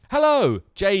Hello,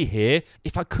 Jay here.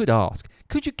 If I could ask,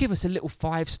 could you give us a little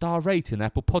 5-star rating on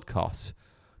Apple Podcasts?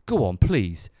 Go on,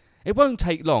 please. It won't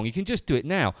take long. You can just do it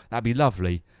now. That'd be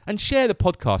lovely. And share the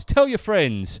podcast. Tell your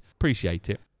friends. Appreciate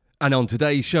it. And on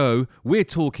today's show, we're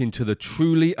talking to the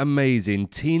truly amazing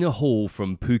Tina Hall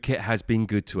from Phuket Has Been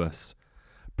Good to Us.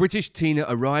 British Tina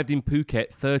arrived in Phuket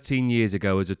 13 years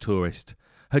ago as a tourist.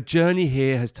 Her journey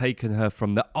here has taken her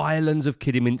from the islands of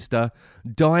Kidderminster,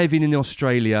 diving in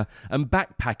Australia and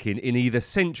backpacking in either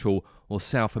Central or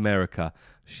South America.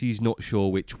 She's not sure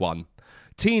which one.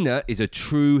 Tina is a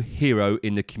true hero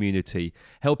in the community,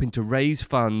 helping to raise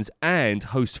funds and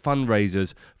host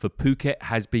fundraisers for Phuket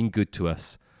Has Been Good to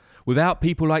Us. Without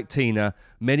people like Tina,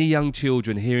 many young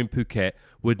children here in Phuket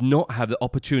would not have the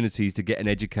opportunities to get an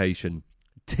education.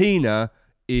 Tina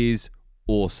is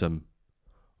awesome.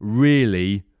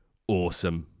 Really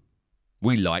awesome.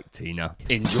 We like Tina.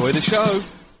 Enjoy the show.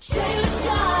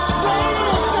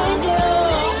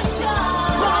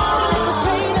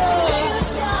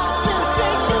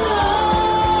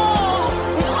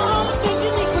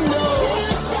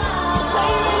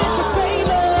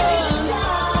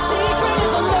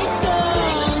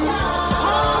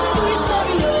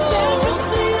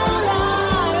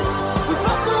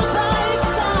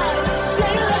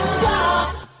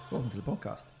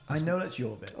 Podcast. I know that's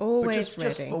your bit. Always but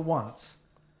just ready. for once.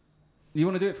 You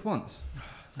want to do it for once?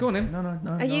 Go on then. No.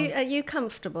 Are you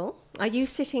comfortable? Are you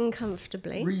sitting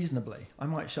comfortably? Reasonably. I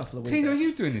might shuffle a wee Tina, bit. are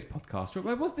you doing this podcast?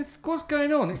 What's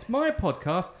going on? It's my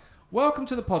podcast. Welcome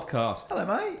to the podcast. Hello,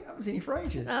 mate. I haven't seen you for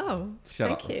ages. Oh,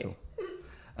 Shut up, thank you.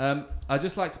 Russell. I'd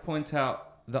just like to point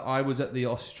out that I was at the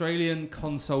Australian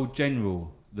Consul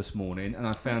General this morning and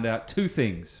I found out two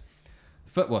things.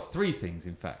 Three things,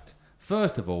 in fact.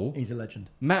 First of all, He's a legend.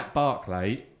 Matt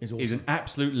Barclay He's awesome. is an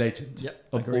absolute legend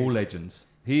of agreed. all legends.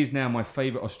 He is now my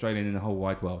favourite Australian in the whole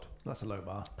wide world. That's a low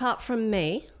bar. Apart from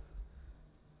me.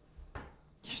 Do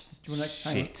you want to,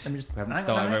 hang on. Shit. Let me just, We haven't hang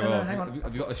started on, very hang well. on, hang on.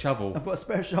 Have you got a shovel? I've got a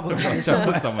spare shovel. I've got a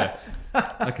shovel somewhere.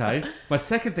 Okay. My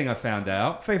second thing I found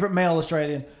out... Favourite male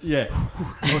Australian. Yeah.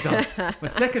 Well done. My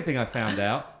second thing I found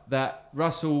out that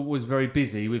Russell was very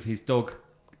busy with his dog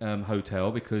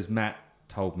hotel because Matt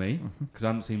told me, because I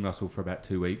haven't seen Russell for about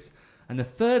 2 weeks. And the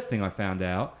third thing I found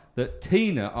out that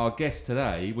Tina, our guest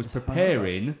today, was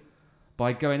preparing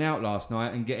by going out last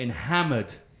night and getting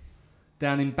hammered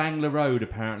down in Bangla Road.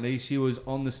 Apparently, she was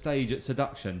on the stage at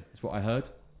Seduction. Is what I heard.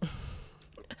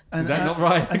 And, Is that not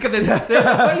right? There's a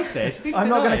face there. She didn't I'm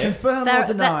not deny going to it. confirm or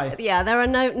deny. There are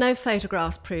no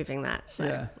photographs proving that. So,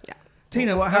 yeah.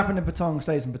 Tina, what happened in Patong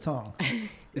stays in Patong.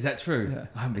 Is that true? Yeah.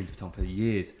 I haven't been to Patong for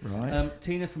years. Right.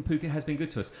 Tina from Phuket Has Been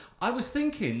Good to Us. I was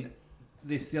thinking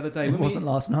this the other day. It wasn't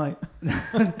last night.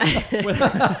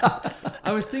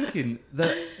 I was thinking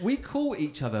that we call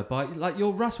each other by, like,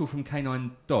 you're Russell from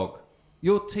Canine Dog.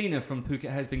 You're Tina from Phuket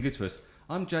Has Been Good to Us.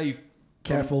 I'm Jay.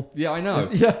 Careful. Yeah, I know.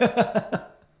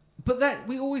 But that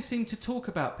we always seem to talk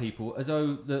about people as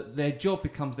though their job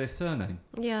becomes their surname.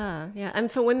 Yeah. And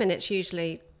for women, it's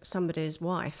usually somebody's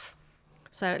wife.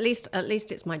 So at least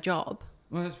it's my job.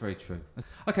 Well, that's very true.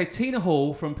 Okay, Tina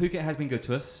Hall from Phuket Has Been Good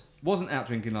to Us. Wasn't out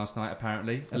drinking last night,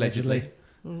 apparently. Allegedly.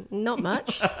 Not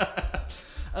much.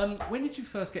 When did you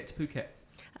first get to Phuket?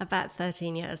 About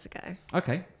 13 years ago.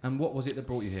 Okay, and what was it that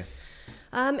brought you here?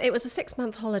 It was a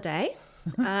 6-month holiday.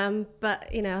 But,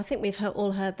 I think we've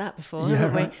all heard that before, Yeah,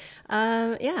 haven't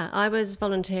right. we? I was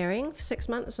volunteering for 6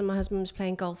 months and my husband was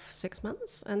playing golf for 6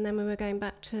 months. And then we were going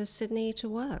back to Sydney to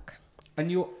work. And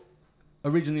you're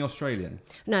originally Australian?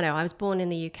 No, I was born in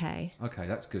the UK. Okay,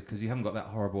 that's good, because you haven't got that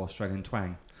horrible Australian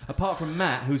twang. Apart from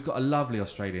Matt, who's got a lovely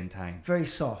Australian tang. Very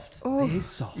soft. Oh, He is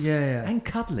soft. Yeah. And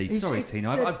cuddly. Sorry,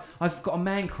 Tina. I've got a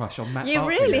man crush on Matt you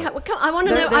Barkley really now. have. I want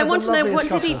to know. They're I want the to know what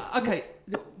loveliest did he? couple. Okay,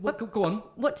 go on.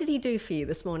 What did he do for you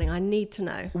this morning? I need to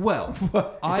know. Well, Is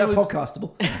that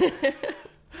podcastable?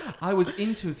 I was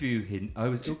interviewing him. I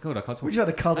can't talk. We just had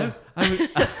a cuddle.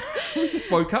 We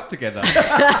just woke up together. And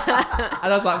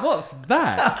I was like, what's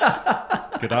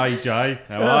that? G'day, Jay.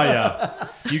 How are ya?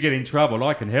 You get in trouble,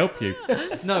 I can help you.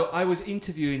 No, I was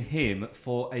interviewing him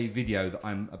for a video that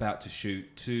I'm about to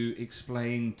shoot to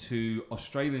explain to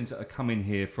Australians that are coming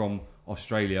here from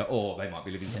Australia, or they might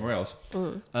be living somewhere else,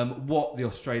 what the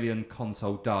Australian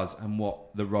consul does and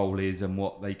what the role is and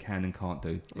what they can and can't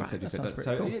do. Right, etc. that sounds pretty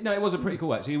So, cool. no, it was pretty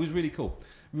cool, actually. It was really cool.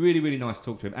 Really, really nice to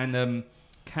talk to him. And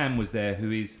Cam was there, who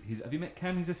is... have you met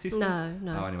Cam, his assistant?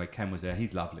 No. Oh, anyway, Cam was there.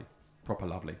 He's lovely. Proper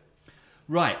lovely.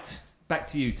 Right, back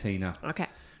to you, Tina. Okay.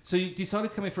 So you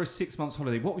decided to come in for a 6 months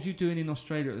holiday. What were you doing in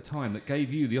Australia at the time that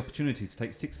gave you the opportunity to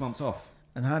take 6 months off?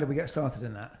 And how did we get started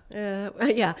in that?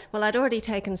 Yeah. Well, I'd already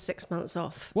taken 6 months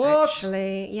off. What?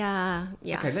 Actually, yeah.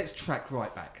 Okay, let's track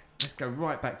right back. Let's go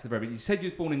right back to the very. You said you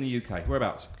was born in the UK.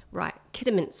 Whereabouts? Right,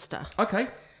 Kidderminster. Okay.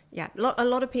 Yeah, a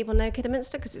lot of people know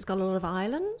Kidderminster because it's got a lot of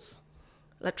islands,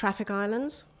 like traffic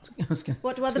islands. I was going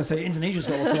What do to other? say Indonesia's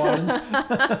got lots of islands.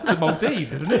 It's the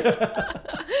Maldives, isn't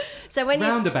it? So when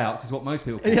Roundabouts is what most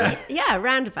people call it. yeah,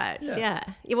 roundabouts. Yeah.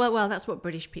 Yeah. Well, that's what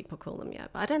British people call them. Yeah,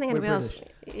 but I don't think We're anybody else.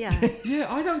 Yeah.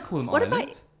 Yeah, I don't call them What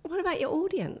islands. about your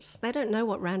audience? They don't know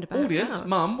what roundabouts Audience, are.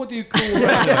 Mum, what do you call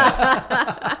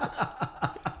roundabout?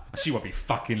 She won't be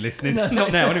fucking listening.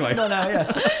 Not now, anyway. No,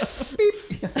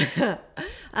 yeah.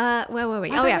 Where were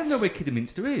we? I don't even know where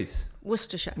Kidderminster is.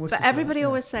 Worcestershire. But Worcestershire, everybody yeah.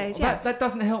 always says, Well, yeah. that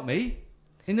doesn't help me.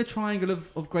 In the triangle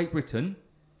of Great Britain.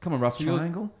 Come on, Russell.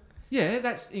 Triangle? Yeah,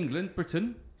 that's England,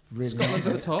 Britain. Really Scotland's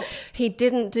at the top. He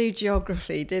didn't do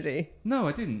geography, did he? No,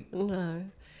 I didn't. No.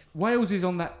 Wales is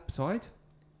on that side.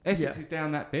 Essex Yeah. is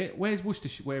down that bit. Where's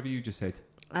Worcestershire, wherever you just said?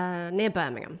 Near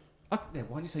Birmingham. Why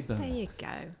don't you say There Birmingham? you go.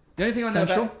 The only thing I know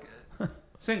Central? about...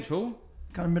 Central?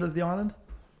 Kind of middle of the island?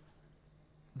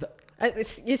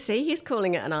 You see, he's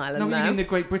calling it an island No, you now. mean the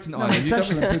Great Britain No, Island. it's You don't-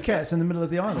 Central in Phuket. It's in the middle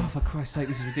of the Oh, island. for Christ's sake,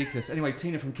 this is ridiculous. Anyway,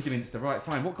 Tina from Kidderminster. Right,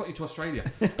 fine. What got you to Australia?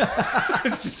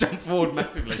 Let's just jump forward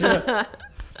massively.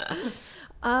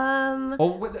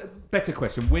 Better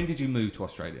question. When did you move to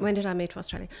Australia? When did I move to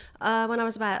Australia? When I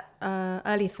was about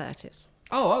early 30s.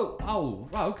 Oh,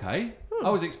 okay. I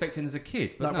was expecting as a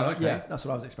kid, but That no, right, okay. Yeah, that's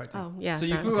what I was expecting. Oh, yeah. So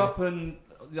you no, grew okay. up and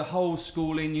the whole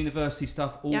schooling, university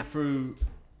stuff, all Yeah. through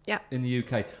Yeah. in the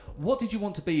UK. What did you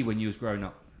want to be when you was growing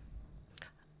up?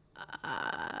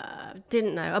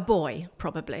 Didn't know. A boy,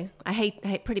 probably. I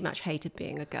pretty much hated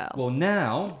being a girl. Well,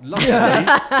 now, luckily,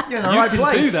 You're in the you right can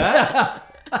place. do that.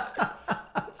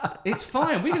 It's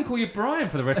fine. We can call you Brian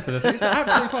for the rest of the thing. It's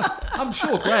absolutely fine. I'm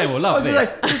sure Graham will love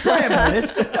this. Just Graham on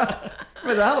this.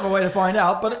 There's a hell of a way to find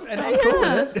out, but I'm cool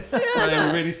with it. Graham,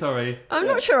 we're really sorry. I'm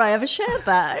not sure I ever shared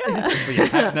that. Yeah. But you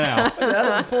have now. There's a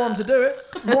hell of a forum to do it.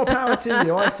 More power to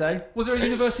you, I say. Was there a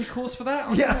university course for that?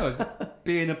 I Yeah. don't know. Is it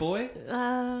being a boy?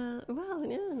 Well,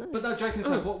 yeah, no. But no, joking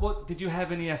aside, what did you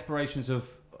have any aspirations of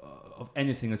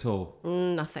anything at all?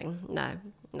 Nothing. No.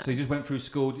 So you just went through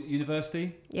school,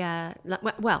 university? Yeah.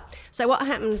 Well, so what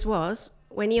happens was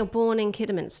when you're born in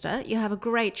Kidderminster, you have a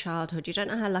great childhood. You don't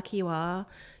know how lucky you are.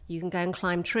 You can go and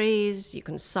climb trees. You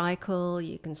can cycle.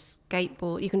 You can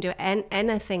skateboard. You can do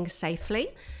anything safely.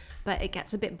 But it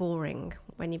gets a bit boring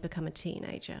when you become a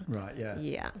teenager. Right, yeah.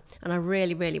 Yeah. And I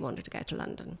really, really wanted to go to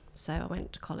London. So I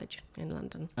went to college in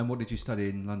London. And what did you study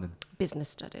in London? Business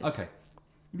studies. Okay.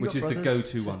 You Which got is the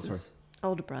brothers, go-to one, sisters? sorry.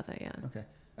 Older brother, yeah. Okay.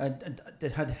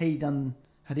 Had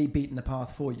he beaten the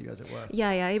path for you, as it were?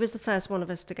 Yeah. He was the first one of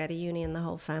us to go to uni in the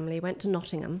whole family. Went to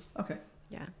Nottingham. Okay.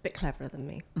 Yeah. A bit cleverer than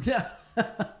me. Yeah.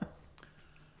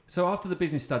 So after the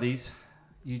business studies,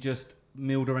 you just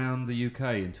milled around the UK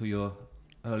until your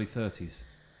early 30s.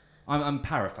 I'm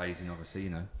paraphrasing, obviously, you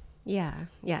know. Yeah.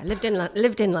 Lived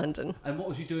in London. And what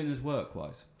was you doing as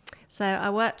work-wise? So I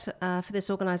worked for this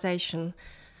organisation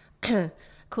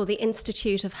called the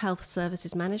Institute of Health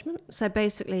Services Management. So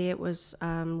basically it was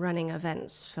running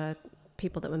events for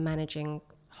people that were managing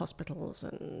hospitals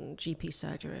and GP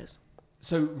surgeries.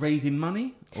 So raising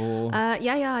money, or I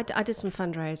did some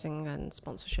fundraising and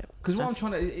sponsorship. because what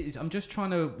stuff. I'm just trying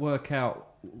to work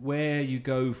out where you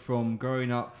go from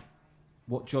growing up,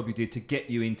 what job you did to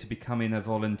get you into becoming a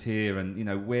volunteer, and you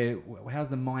know how's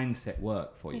the mindset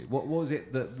work for you? What was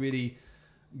it that really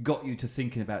got you to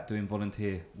thinking about doing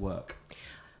volunteer work?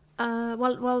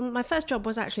 Well, my first job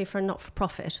was actually for a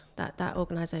not-for-profit. That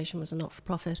organisation was a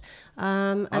not-for-profit.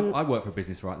 And I work for a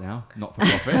business right now, not for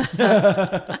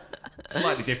profit.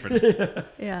 Slightly different.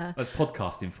 yeah. That's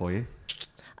podcasting for you.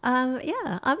 I'm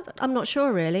not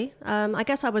sure really. I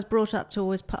guess I was brought up to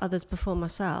always put others before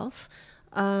myself.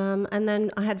 And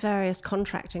then I had various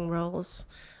contracting roles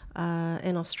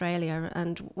in Australia.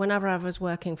 And whenever I was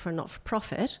working for a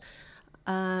not-for-profit,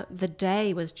 the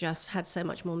day had so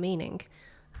much more meaning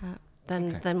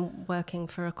than working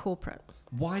for a corporate.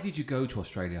 Why did you go to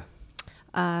Australia?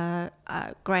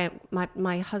 Graham,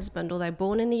 my husband, although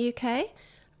born in the UK,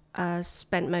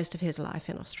 spent most of his life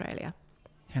in Australia.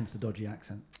 Hence the dodgy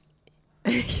accent.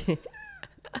 I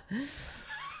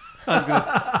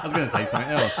was going to say something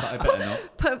else, but I better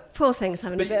not. Poor thing's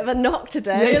having a bit of a knock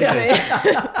today, isn't he?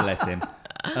 Bless him.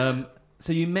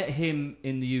 So you met him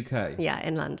in the UK? Yeah,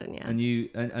 in London, yeah. And you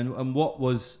and what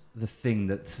was the thing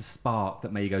that the spark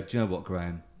that made you go, do you know what,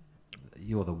 Graham?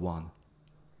 You're the one.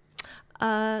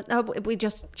 No, we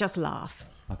just laugh.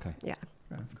 Okay. Yeah.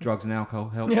 Drugs and alcohol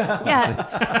help.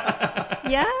 Yeah.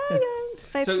 Yeah.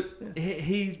 So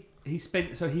he he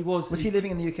spent. So he was. Was he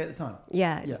living in the UK at the time?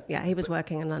 Yeah, Yeah. yeah. He was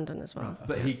working in London as well.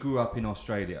 But he grew up in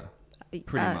Australia,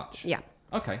 pretty much. Yeah.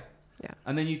 Okay. Yeah.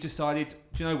 And then you decided,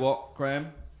 do you know what,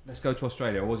 Graham? Let's go to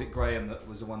Australia. Or was it Graham that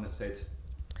was the one that said,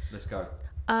 let's go?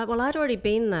 Well, I'd already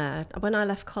been there. When I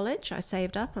left college, I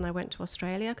saved up and I went to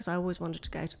Australia because I always wanted to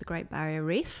go to the Great Barrier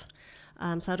Reef.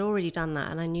 So I'd already done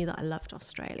that, and I knew that I loved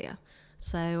Australia.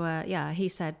 So, he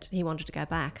said he wanted to go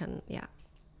back, and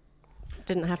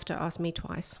didn't have to ask me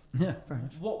twice. Yeah, fair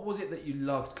enough. What was it that you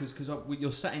loved? Because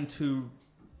you're sat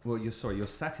you're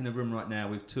sat in a room right now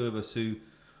with two of us who,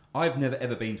 I've never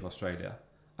ever been to Australia,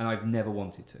 and I've never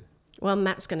wanted to. Well,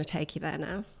 Matt's going to take you there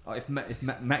now. If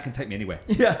Matt can take me anywhere.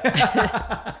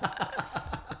 Yeah.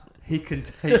 He can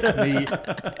take me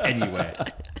anywhere.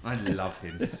 I love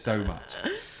him so much.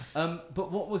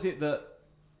 But what was it that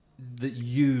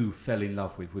you fell in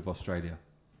love with Australia?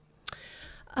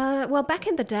 Well, back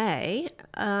in the day,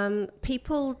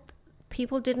 people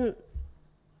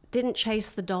didn't chase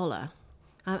the dollar.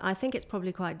 I think it's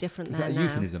probably quite different Is there that a now.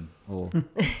 euphemism? Or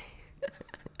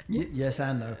Yes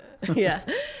and no. Yeah.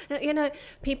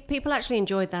 People actually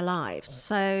enjoyed their lives.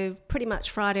 So pretty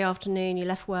much Friday afternoon, you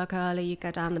left work early, you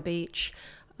go down the beach,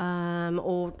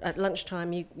 or at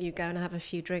lunchtime, you go and have a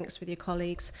few drinks with your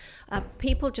colleagues.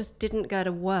 People just didn't go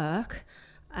to work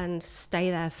and stay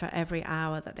there for every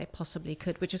hour that they possibly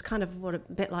could, which is kind of a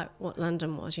bit like what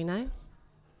London was,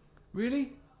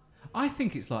 Really? I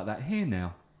think it's like that here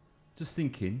now. Just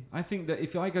thinking, I think that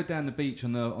if I go down the beach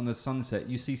on the sunset,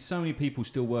 you see so many people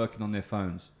still working on their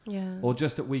phones. Yeah. Or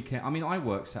just at weekend. I mean, I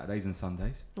work Saturdays and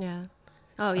Sundays. Yeah.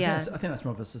 Oh, I yeah. think that's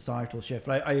more of a societal shift.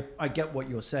 I get what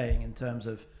you're saying in terms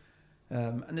of,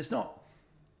 and it's not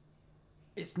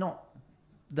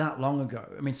that long ago.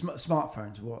 I mean,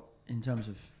 smartphones, in terms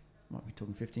of, what are we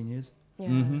talking, 15 years? Yeah.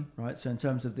 Mm-hmm. Right? So in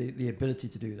terms of the ability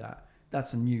to do that,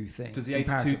 that's a new thing. Does the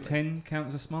 8210 count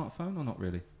as a smartphone or not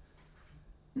really?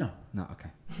 No. No, okay.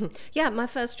 Yeah, my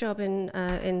first job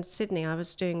in Sydney, I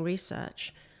was doing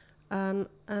research, and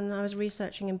I was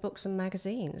researching in books and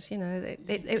magazines.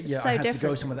 It's so I had different. to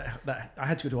go somewhere that I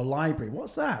had to go to a library.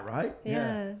 What's that, right?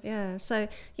 Yeah. So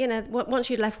once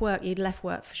you'd left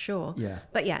work for sure. Yeah.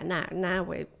 But now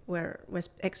we're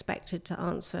expected to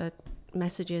answer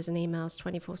messages and emails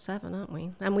 24/7, aren't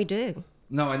we? And we do.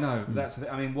 No, I know.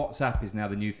 WhatsApp is now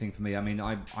the new thing for me. I mean,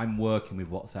 I'm working with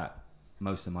WhatsApp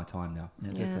most of my time now.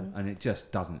 Yeah. And it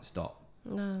just doesn't stop.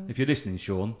 No. If you're listening,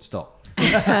 Sean, stop.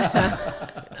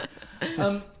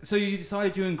 So you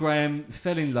decided you and Graham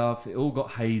fell in love. It all got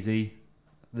hazy.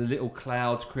 The little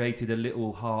clouds created a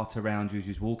little heart around you as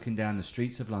you was walking down the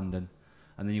streets of London.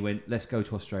 And then you went, let's go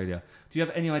to Australia. Do you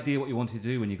have any idea what you wanted to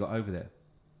do when you got over there?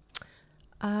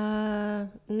 No.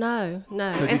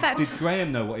 So In fact, did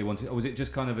Graham know what he wanted? Or was it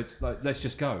just kind of, it's like, let's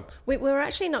just go? we were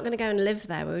actually not going to go and live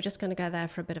there. We were just going to go there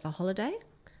for a bit of a holiday.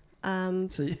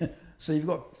 So you've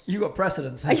got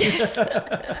precedence. Yes.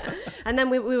 And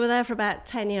then we were there for about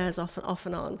 10 years off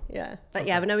and on. Yeah. But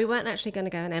but no, we weren't actually going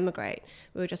to go and emigrate.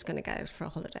 We were just going to go for a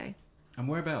holiday. And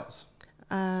whereabouts?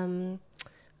 Well,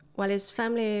 his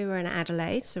family were in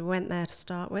Adelaide, so we went there to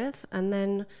start with, and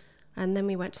then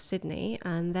we went to Sydney,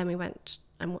 and then we went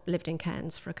and lived in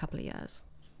Cairns for a couple of years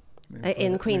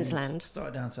in Queensland.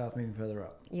 Started down south, moving further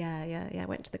up. Yeah.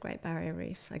 Went to the Great Barrier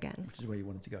Reef again. Which is where you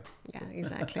wanted to go. Yeah,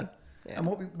 exactly. Yeah. And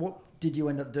what did you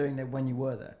end up doing there when you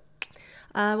were there?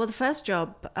 Well, the first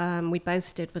job we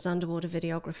both did was underwater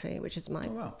videography, which is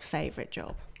my favourite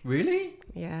job. Really?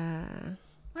 Yeah.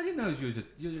 I didn't know you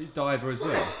was a diver as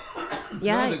well.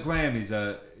 Yeah. I know that Graham is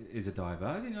a diver.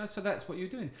 I didn't know, so that's what you're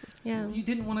doing. Yeah. You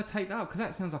didn't want to take that up because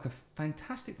that sounds like a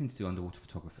fantastic thing to do, underwater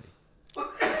photography.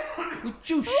 Would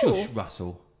you shush,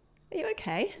 Russell? Are you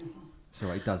okay?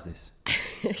 Sorry, he does this.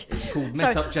 It's called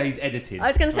Mess Up Jay's editing. I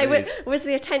was going to say, That's what was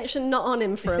the attention not on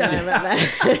him for a moment there?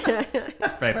 it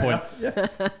is. Fair point.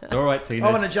 It's all right, Tina.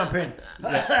 I want to jump in.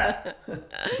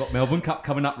 We've got Melbourne Cup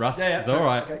coming up, Russ. Yeah, It's all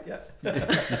right. Okay, yeah.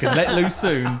 You can let loose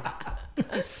soon.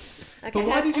 Okay, But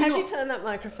why did you how not- do you turn that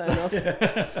microphone off?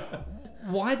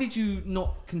 Why did you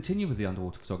not continue with the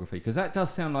underwater photography? Because that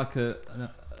does sound like a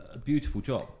beautiful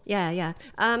job. Yeah.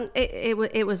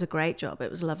 It was a great job. It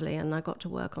was lovely, and I got to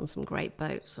work on some great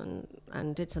boats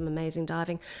and did some amazing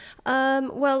diving.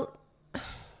 Well,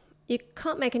 you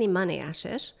can't make any money at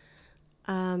it,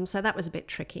 so that was a bit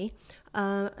tricky.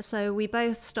 So we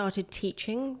both started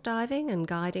teaching diving and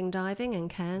guiding diving in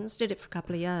Cairns. Did it for a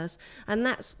couple of years, and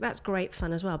that's great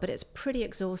fun as well. But it's pretty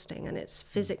exhausting and it's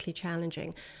physically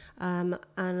challenging, and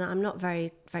I'm not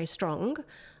very very strong,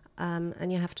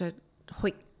 and you have to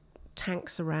hoik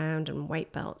tanks around and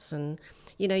weight belts, and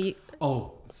you.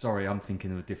 Oh, sorry, I'm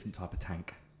thinking of a different type of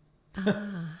tank.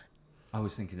 I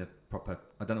was thinking of proper.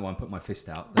 I don't know why I'm putting my fist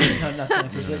out. No, that's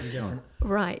something completely different.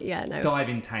 Right, yeah, no.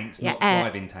 Diving tanks, Yeah, not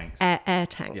driving tanks. Air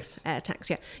tanks, Yes. air tanks,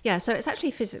 yeah. Yeah, so it's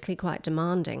actually physically quite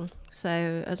demanding. So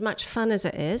as much fun as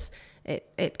it is,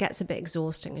 it gets a bit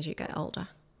exhausting as you get older.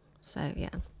 So, yeah.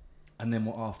 And then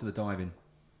what after the diving?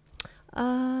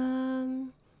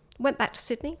 Went back to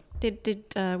Sydney, did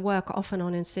work off and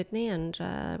on in Sydney,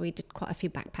 and we did quite a few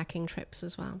backpacking trips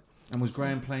as well. And was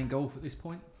Graham playing golf at this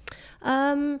point?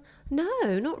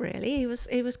 No, not really. He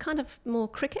was kind of more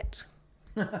cricket,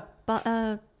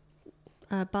 but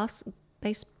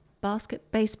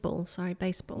baseball. Sorry,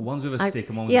 baseball. One's with a stick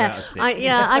and one without a stick.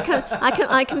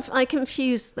 I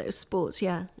confuse those sports.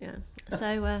 Yeah.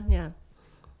 So yeah.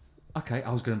 Okay,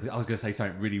 I was gonna say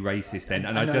something really racist then,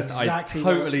 and I I know exactly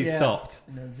totally stopped.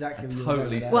 I know exactly. I where you're totally going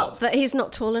with that. stopped. Well, that he's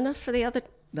not tall enough for the other.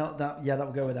 No, that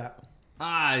will go with that.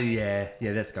 Yeah.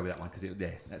 Let's go with that one because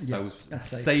that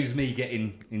safe. saves me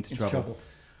getting into trouble.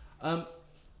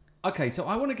 Okay, so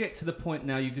I want to get to the point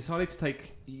now. You've decided to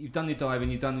you've done your diving,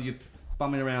 you're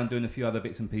bumming around doing a few other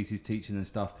bits and pieces, teaching and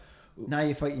stuff. Now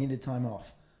you felt you needed time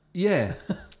off. Yeah.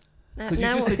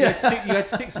 Because you just said you had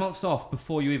 6 months off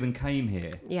before you even came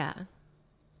here. Yeah.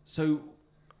 So,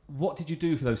 what did you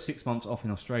do for those 6 months off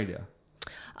in Australia?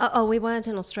 We weren't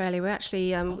in Australia. We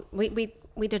actually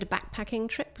we did a backpacking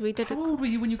trip. How old were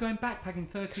you when you were going backpacking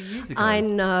 13 years ago? I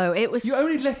know it was. You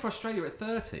only left for Australia at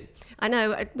 30. I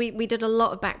know we did a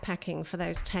lot of backpacking for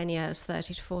those 10 years,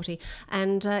 30 to 40,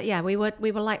 and we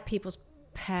were like people's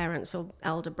parents or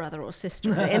elder brother or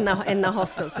sister in the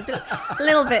hostels. A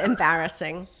little bit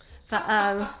embarrassing, but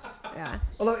yeah.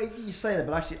 Although you say that,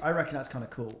 but actually I reckon that's kind of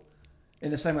cool.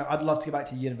 In the same way, I'd love to go back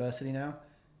to university now.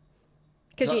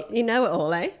 Because you know it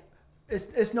all, eh?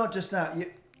 It's not just that.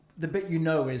 The bit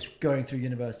is going through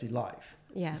university life.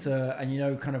 Yeah. So,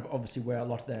 and kind of obviously where a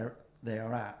lot of they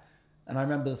are at. And I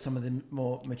remember some of the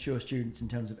more mature students in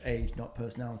terms of age, not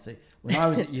personality, when I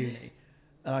was at uni.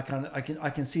 And I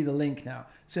can see the link now.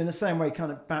 So in the same way,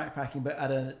 kind of backpacking, but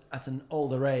at an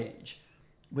older age,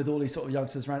 with all these sort of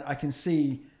youngsters around, I can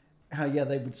see how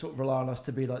they would sort of rely on us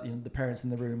to be like the parents in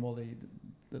the room or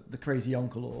the crazy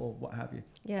uncle or what have you.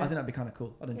 Yeah. I think that'd be kind of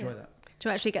cool. I'd enjoy that. To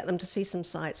actually get them to see some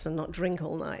sights and not drink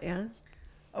all night, yeah?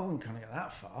 I wouldn't kind of go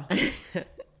that far.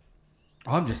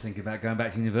 I'm just thinking about going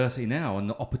back to university now and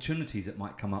the opportunities that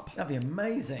might come up. That'd be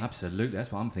amazing. Absolutely,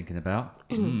 that's what I'm thinking about.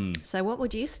 So what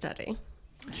would you study?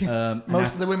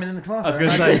 Most of the women in the class. I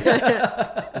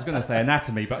was going to say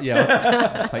anatomy, but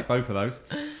yeah, I'll take both of those.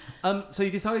 So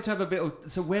you decided to have a bit of.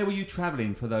 So where were you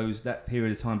travelling for that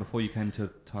period of time before you came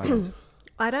to Thailand?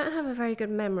 I don't have a very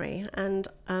good memory, and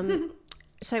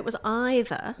so it was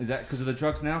either. Is that because of the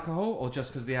drugs and alcohol, or just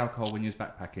because of the alcohol when you was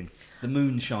backpacking? The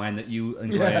moonshine that you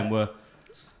and Graham were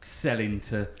selling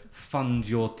to fund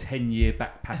your 10-year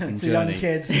backpacking to journey. young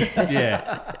kids.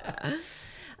 Yeah.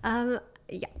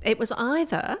 Yeah, it was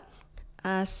either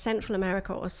Central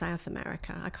America or South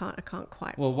America. I can't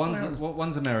quite. Well,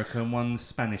 one's American, one's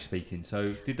Spanish speaking.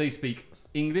 So did they speak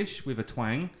English with a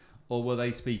twang, or were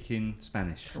they speaking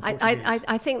Spanish?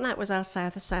 I think that was our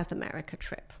South America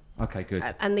trip. Okay, good.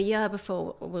 And the year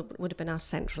before would have been our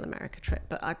Central America trip,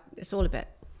 but it's all a bit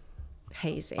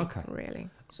hazy, really.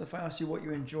 So if I asked you what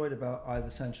you enjoyed about either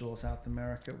Central or South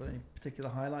America, were there any particular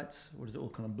highlights, or does it all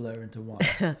kind of blur into one?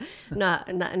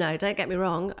 No, don't get me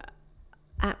wrong.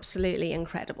 Absolutely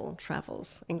incredible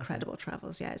travels.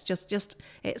 Yeah, it's just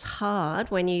it's hard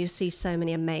when you see so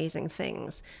many amazing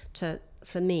things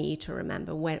for me to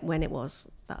remember when it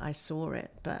was that I saw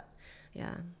it. But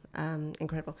yeah,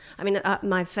 incredible. I mean,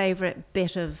 my favourite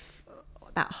bit of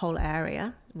that whole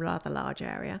area, rather large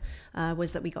area,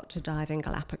 was that we got to dive in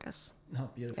Galapagos. Oh,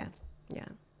 beautiful. Yeah.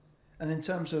 And in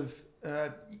terms of,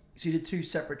 so you did 2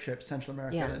 separate trips, Central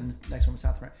America and the next one was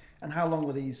South America. And how long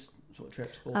were these sort of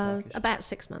trips? About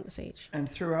 6 months each. And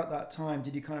throughout that time,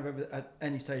 did you kind of ever at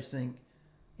any stage think,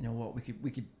 you know what,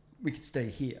 we could stay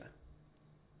here?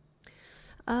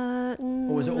 Or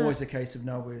was it always a case of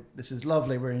this is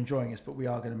lovely, we're enjoying this, but we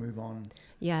are going to move on?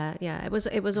 Yeah. It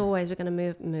was always we're going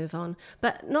to move on,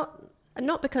 but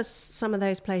not because some of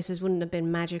those places wouldn't have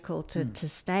been magical to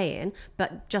stay in,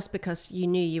 but just because you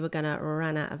knew you were going to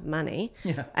run out of money.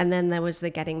 Yeah. And then there was the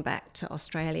getting back to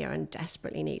Australia and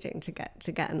desperately needing to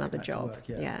get another job. Work,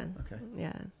 yeah. Okay.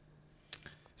 Yeah.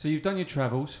 So you've done your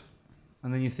travels,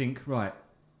 and then you think, right,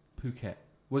 Phuket.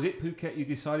 Was it Phuket you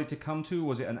decided to come to?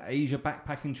 Was it an Asia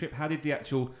backpacking trip? How did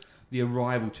the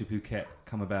arrival to Phuket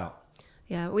come about?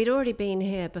 Yeah, we'd already been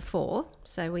here before,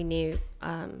 so we knew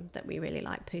that we really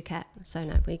liked Phuket. So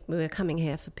no, we were coming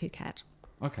here for Phuket.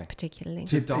 Okay. Particularly.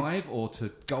 To dive or to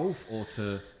golf or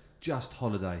to just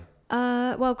holiday?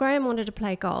 Well, Graham wanted to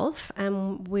play golf,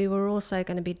 and we were also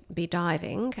going to be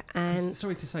diving. And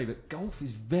Sorry to say, but golf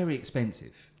is very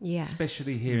expensive. Yes.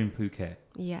 Especially here in Phuket.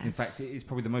 Yes. In fact, it is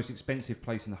probably the most expensive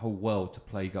place in the whole world to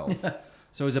play golf.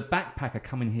 So as a backpacker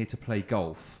coming here to play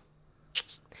golf,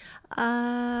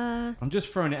 I'm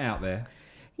just throwing it out there.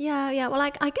 Yeah. Well,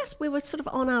 I guess we were sort of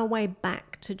on our way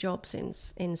back to jobs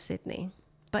in Sydney.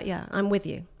 But yeah, I'm with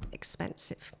you.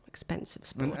 Expensive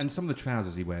sport. And some of the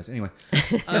trousers he wears. Anyway.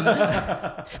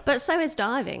 But so is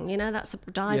diving.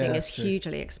 Diving is true.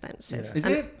 hugely expensive. Is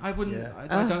it? I wouldn't. Yeah.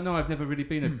 I don't know. I've never really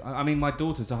been. I mean, my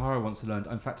daughter Zahara wants to learn.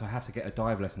 In fact, I have to get her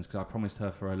dive lessons because I promised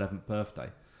her for her 11th birthday.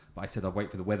 But I said I'd wait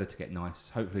for the weather to get nice.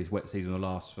 Hopefully, his wet season will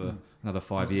last for another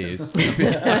 5 years.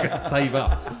 I can save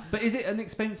up. But is it an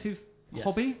expensive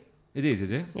hobby? It is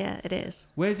it? Yeah, it is.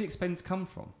 Where's the expense come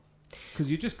from?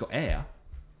 Because you just got air.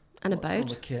 And a All the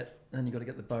boat. kit, then you got to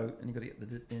get the boat, and you got to get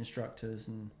the instructors,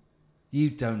 and You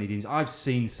don't need. I've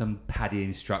seen some paddy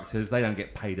instructors. They don't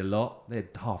get paid a lot. They're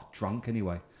half drunk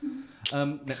anyway.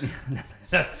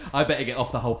 I better get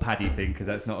off the whole paddy thing because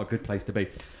that's not a good place to be.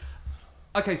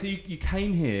 Okay, so you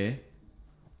came here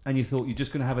and you thought you're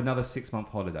just going to have another 6-month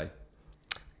holiday,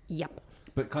 Yep.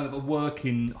 but kind of a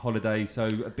working holiday, so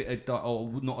a bit of,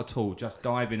 or not at all, just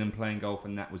diving and playing golf,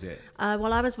 and that was it.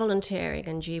 Well, I was volunteering,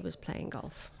 and G was playing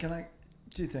golf. can I?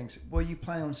 2 things. Were you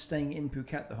planning on staying in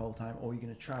Phuket the whole time, or were you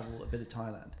going to travel a bit of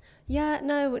Thailand? Yeah,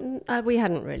 no, we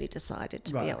hadn't really decided,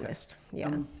 to Right, be okay. honest.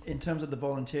 Yeah. In terms of the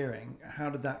volunteering, how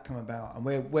did that come about, and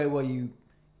where were you?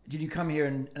 Did you come here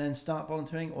and then start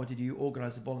volunteering, or did you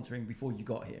organise the volunteering before you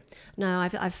got here? No,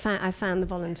 I found the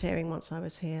volunteering once I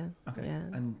was here. Okay. Yeah.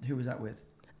 And who was that with?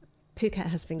 Phuket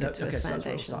has been good to okay, us so that's where we'll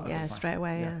foundation. start. Okay, Yeah, fine. straight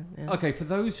away. Yeah. Yeah. Okay, for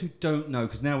those who don't know,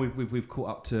 because now we've caught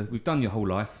up to, we've done your whole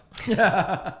life.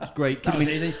 It's great. That was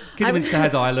easy. Kidderminster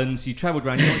has islands. You travelled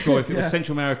around. You're not sure if it was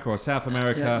Central America or South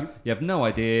America. You have no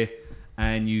idea,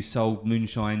 and you sold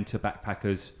moonshine to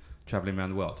backpackers travelling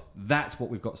around the world. That's what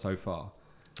we've got so far.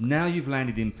 Now you've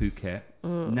landed in Phuket.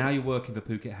 Now you're working for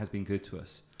Phuket has been good to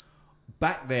us.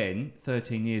 Back then,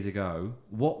 13 years ago,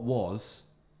 what was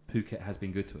Phuket has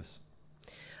been good to us?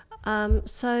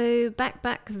 So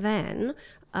back then,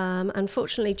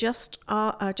 unfortunately, just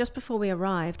before we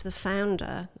arrived, the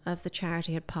founder of the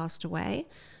charity had passed away,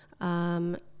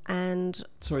 and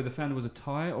Sorry, the founder was a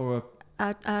Thai or a...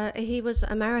 he was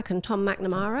American, Tom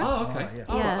McNamara. Oh, okay. yeah.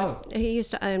 Oh, Yeah, oh. he used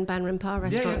to own Ban Rinpa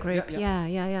Restaurant yeah, Group. yeah.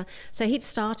 Yeah. So he'd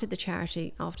started the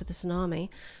charity after the tsunami,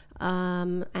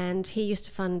 and he used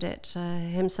to fund it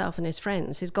himself and his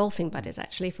friends, his golfing buddies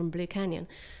actually from Blue Canyon,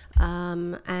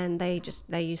 and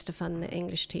they used to fund the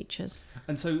English teachers.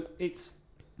 And so it's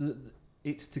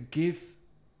to give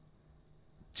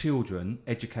children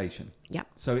education. Yeah.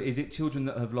 So is it children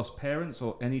that have lost parents,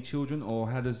 or any children, or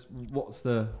what's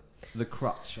the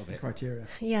crutch of it? Criteria.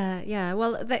 Yeah.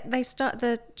 Well,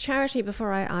 the charity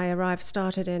before I arrived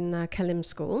started in Kalim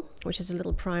School, which is a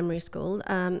little primary school,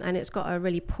 and it's got a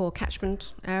really poor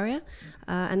catchment area.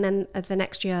 And then the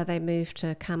next year they moved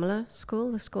to Kamala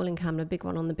School, the school in Kamala, big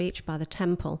one on the beach by the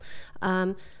temple.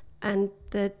 And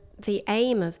the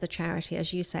aim of the charity,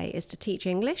 as you say, is to teach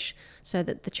English so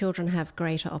that the children have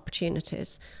greater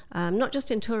opportunities, not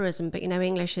just in tourism, but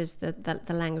English is the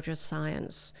language of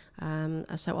science,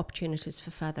 so opportunities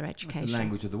for further education. It's the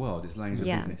language of the world. It's the language of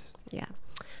business. Yeah.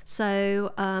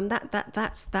 So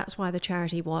that's why the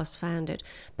charity was founded.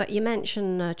 But you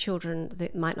mentioned children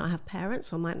that might not have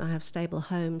parents or might not have stable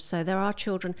homes. So there are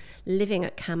children living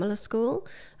at Kamala School,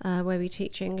 where we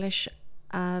teach English.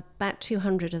 About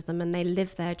 200 of them, and they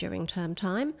live there during term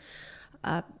time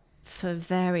for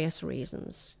various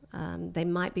reasons. They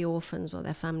might be orphans, or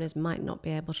their families might not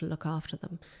be able to look after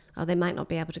them, or they might not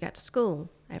be able to get to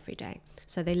school every day.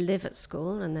 So they live at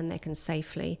school, and then they can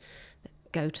safely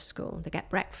go to school. They get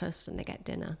breakfast and they get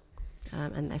dinner,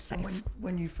 and they're safe.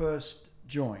 When you first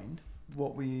joined,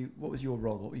 what was your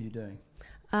role? What were you doing?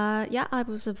 I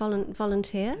was a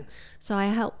volunteer, so I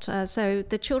helped. So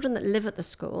the children that live at the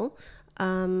school,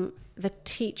 the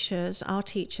teachers, our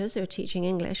teachers who are teaching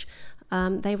English,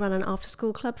 they run an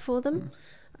after-school club for them.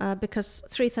 Because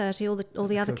 3:30, all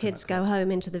the other kids go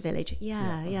home into the village.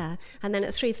 Yeah. And then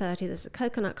at 3:30, there's a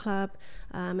coconut club,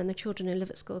 and the children who live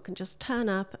at school can just turn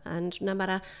up, and no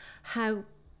matter how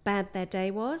bad their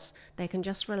day was, they can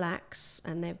just relax,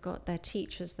 and they've got their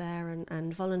teachers there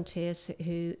and volunteers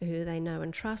who they know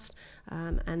and trust,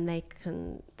 and they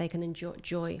can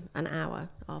enjoy an hour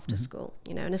after school,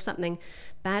 and if something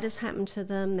bad has happened to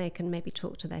them, they can maybe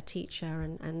talk to their teacher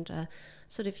and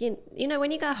sort of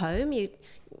when you go home,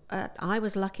 I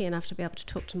was lucky enough to be able to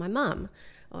talk to my mum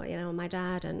or my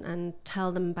dad, and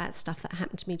tell them about stuff that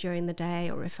happened to me during the day,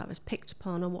 or if I was picked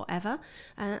upon or whatever,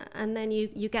 and then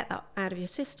you get that out of your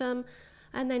system,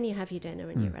 and then you have your dinner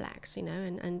and you relax,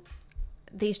 and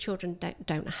these children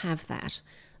don't have that,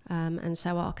 and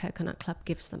so our Coconut Club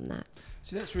gives them that.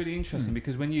 So that's really interesting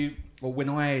because when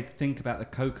I think about the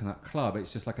Coconut Club,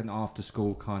 it's just like an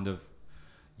after-school kind of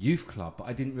youth club, but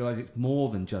I didn't realise it's more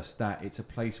than just that. It's a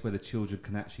place where the children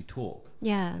can actually talk.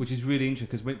 Yeah. Which is really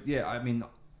interesting because,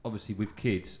 obviously with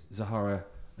kids, Zahara,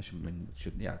 it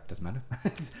doesn't matter.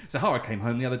 Zahara came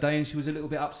home the other day and she was a little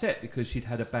bit upset because she'd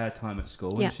had a bad time at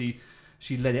school, and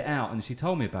she let it out and she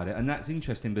told me about it, and that's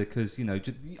interesting because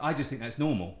I just think that's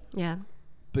normal. Yeah.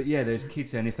 But there's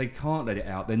kids there, and if they can't let it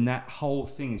out, then that whole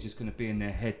thing is just going to be in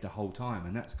their head the whole time,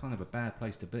 and that's kind of a bad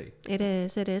place to be. It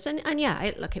is, and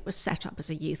it was set up as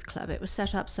a youth club. It was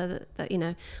set up so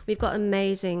that we've got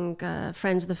amazing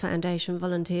friends of the foundation,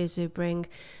 volunteers who bring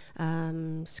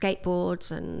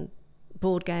skateboards and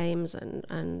board games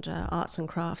and arts and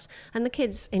crafts, and the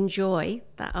kids enjoy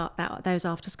those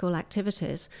after school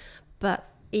activities, but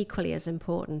equally as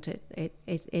important it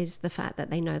is the fact that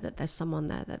they know that there's someone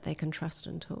there that they can trust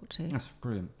and talk to. That's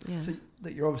brilliant. Yeah. So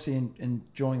that you're obviously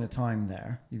enjoying the time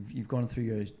there. You've gone through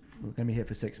we're going to be here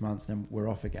for 6 months, then we're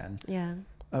off again. Yeah.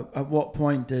 At what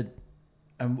point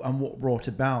and what brought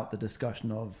about the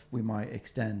discussion of we might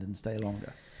extend and stay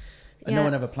longer? And no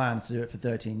one ever planned to do it for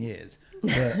 13 years,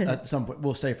 but at some point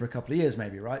we'll stay for a couple of years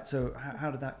maybe, right? So how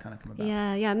did that kind of come about?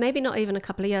 Yeah, maybe not even a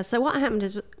couple of years. So what happened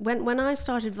is when I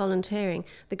started volunteering,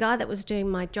 the guy that was doing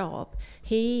my job,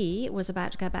 he was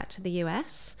about to go back to the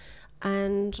US,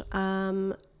 and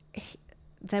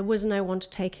there was no one to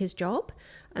take his job.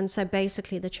 And so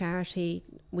basically the charity,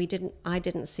 I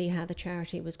didn't see how the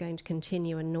charity was going to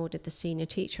continue, and nor did the senior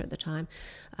teacher at the time.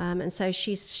 And so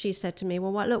she said to me,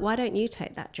 well, look, why don't you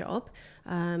take that job?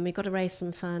 We've got to raise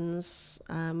some funds.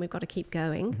 We've got to keep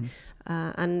going. Mm-hmm.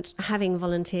 And having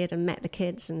volunteered and met the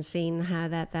kids and seen how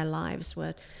their lives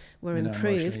were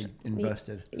improved.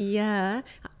 Invested. Yeah.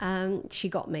 She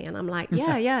got me, and I'm like,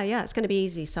 yeah, it's going to be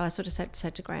easy. So I sort of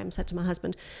said to Graham, said to my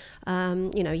husband,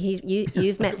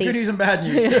 you've met these. Good news and bad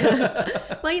news.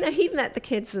 Well, he'd met the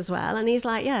kids as well, and he's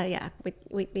like, yeah,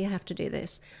 we have to do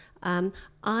this.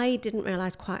 I didn't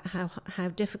realise quite how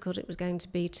difficult it was going to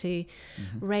be to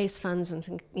raise funds and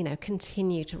to,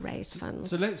 continue to raise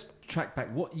funds. So let's track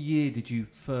back. What year did you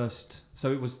first?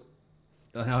 So it was.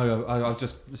 I know I was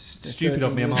just stupid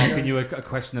of me. I'm asking you a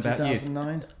question about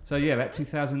 2009. years. So about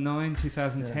 2009,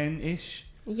 2010-ish.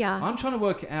 Yeah. I'm trying to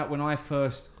work it out when I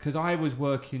first, because I was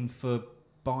working for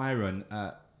Byron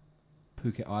at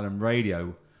Phuket Island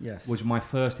Radio. Yes. Was my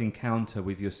first encounter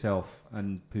with yourself,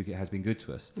 and Phuket has been good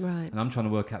to us. Right. And I'm trying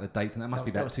to work out the dates, and that must be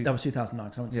that was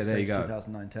 2009. So I went to there you go.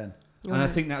 2009, 10. And I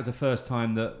think that was the first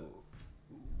time that,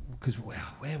 because where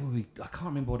were we? I can't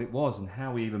remember what it was and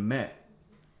how we even met.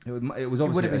 It was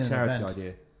obviously a charity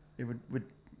idea. It would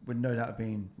no doubt have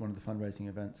been one of the fundraising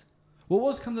events. What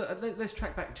was let's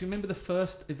track back. Do you remember the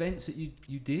first events that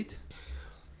you did?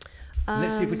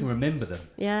 Let's see if we can remember them.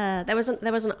 Yeah, there was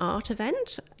an art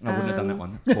event. I wouldn't have done that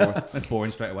one. That's boring. That's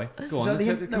boring straight away. Go on.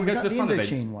 Can we go to the fun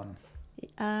events? One?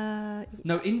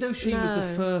 No, Indochine was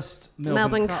the first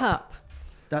Melbourne Cup.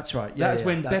 That's right. That's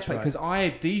when Beppe, because I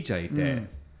had DJ'd there,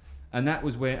 and that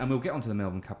was where, and we'll get onto the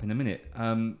Melbourne Cup in a minute.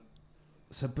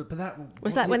 So, but that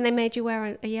was that when they made you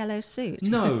wear a yellow suit?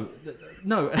 No.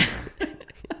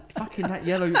 Fucking that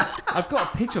yellow. I've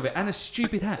got a picture of it and a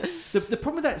stupid hat. The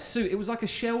problem with that suit, it was like a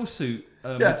shell suit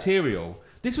material.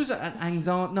 This was at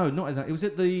Anxan. No, not Anxan. It was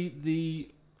at the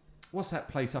what's that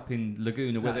place up in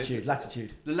Laguna? Latitude.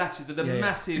 The Latitude. The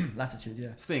massive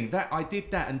Latitude. thing. That I did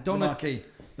that, and Donna.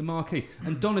 The marquee.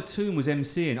 And Donna Toon was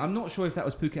MCing. I'm not sure if that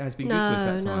was Phuket Has Been Good to Us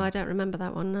that time. No, I don't remember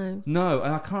that one, no. No,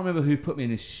 and I can't remember who put me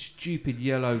in this stupid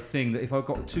yellow thing that if I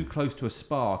got too close to a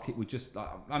spark, it would just...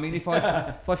 I mean, if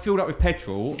I filled up with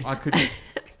petrol, I could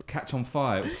catch on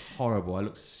fire. It was horrible. I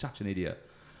looked such an idiot.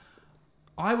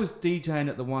 I was DJing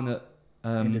at the one at...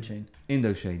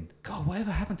 Indochine. God, whatever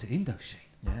happened to Indochine?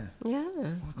 Yeah.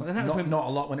 Oh God, and that was not a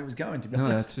lot when it was going, to be honest.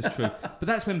 No, that's just true. But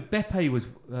that's when Beppe was...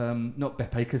 not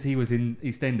Beppe, because he was in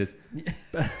EastEnders.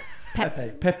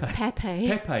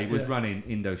 Pepe was running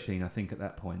Indochine, I think, at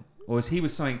that point. Or as he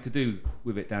was something to do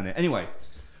with it down there. Anyway,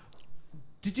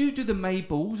 did you do the May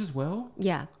Balls as well?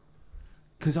 Yeah.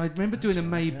 Because I remember doing a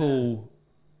May Ball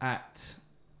at...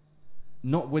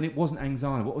 Not when it wasn't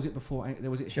Anxana. What was it before? There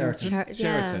was it Sheraton.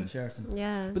 Sheraton.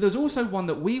 Yeah. But there was also one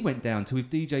that we went down to with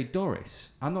DJ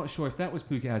Doris. I'm not sure if that was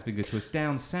Phuket Has Been Good to Us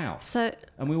down south. So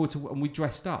and we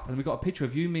dressed up and we got a picture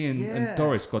of you, me, and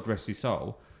Doris. God rest his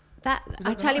soul. That Was I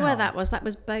that tell you where Night that was. That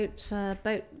was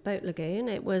Boat Lagoon.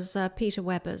 It was Peter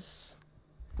Weber's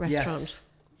restaurant.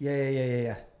 Yes.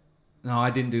 Yeah. No, I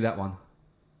didn't do that one.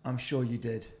 I'm sure you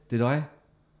did. Did I?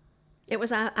 It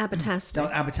was Abertastic. No,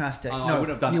 Abertastic. Oh, no, I wouldn't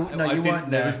have done it. No, I you didn't-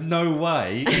 weren't There there. was no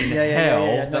way in Yeah. hell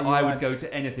No, that you I would weren't. go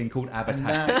to anything called And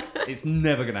Abertastic. It's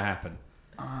never going to happen.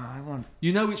 I want.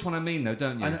 You know which one I mean, though,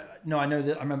 don't you? I know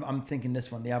that. I remember. I'm thinking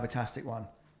this one, the Abertastic one.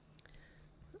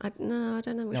 I don't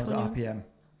know which That was at one. RPM.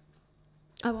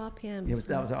 Oh, RPM. Yeah,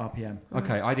 that was at RPM.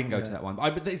 Okay, I didn't go to Yeah. that one.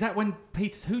 But is that when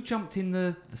who jumped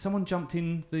in someone jumped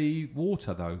in the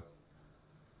water though?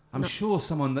 I'm No. sure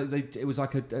someone it was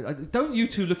like don't you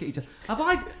two look at each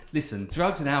other. Listen,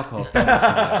 drugs and alcohol have done this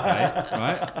to me, okay?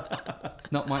 Right?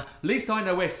 It's not my. At least I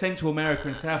know where Central America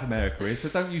and South America is. So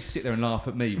don't you sit there and laugh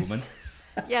at me, woman.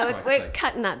 Yeah, Christ's we're sake.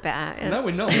 cutting that bit out. Yeah. No,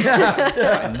 we're not.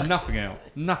 Cutting nothing out.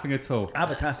 Nothing at all.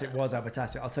 Abertastic was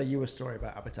Abertastic. I'll tell you a story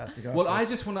about Abertastic. Well, I afterwards.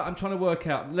 just want to. I'm trying to work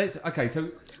out. Okay, so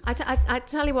I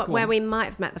tell you what, Go where on. we might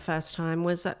have met the first time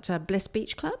was at Bliss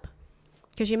Beach Club,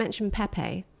 because you mentioned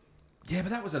Pepe. yeah, but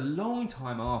that was a long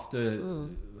time after.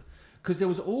 Because there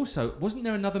was also wasn't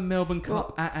there another Melbourne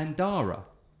Cup at Andara?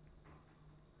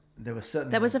 There was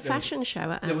certainly There was a fashion show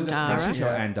at There was a fashion Andara. show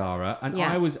Yeah. at Andara, and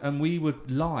Yeah. we were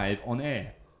live on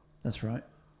air. That's right.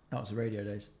 That was the radio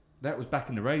days. That was back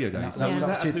in the radio days. That So was- was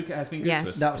that that was a Phuket Has Been Good Yes. to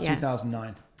us? That was Yes.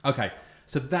 2009. Okay,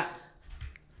 so that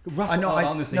I Russell, know.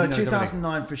 honestly, No, he knows everything.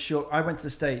 2009 for sure. I went to the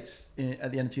States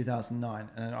at the end of 2009,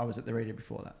 and I was at the radio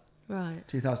before that. Right.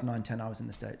 2009-10, I was in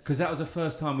the States. Because that was the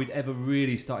first time we'd ever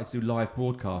really started to do live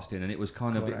broadcasting, and it was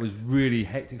kind of it Correct. was really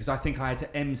hectic. Because I think I had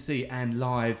to MC and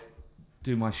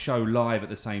do my show live at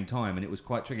the same time, and it was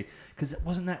quite tricky. Because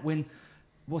wasn't that when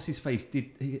what's his face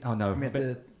did? Oh no, I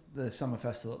mean, the summer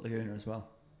festival at Laguna as well.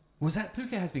 was that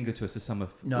Phuket Has Been Good to Us? The summer.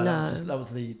 No, No. that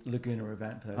was the Laguna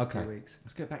event for those Okay. 2 weeks.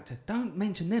 Let's get back to. Don't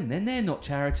mention them. Then they're not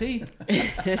charity.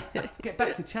 Let's get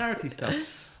back to charity stuff.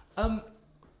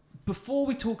 Before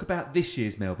we talk about this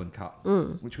year's Melbourne Cup,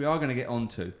 which we are going to get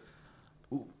onto,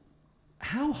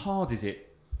 how hard is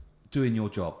it doing your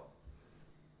job?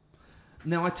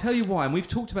 Now, I tell you why, and we've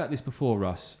talked about this before,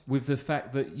 Russ, with the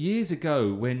fact that years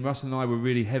ago, when Russ and I were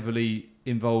really heavily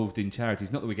involved in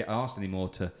charities, not that we get asked anymore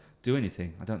to do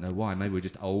anything. I don't know why. Maybe we're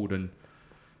just old and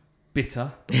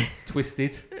bitter,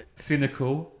 twisted,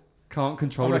 cynical, can't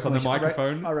control us on the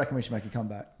microphone. I reckon we should make a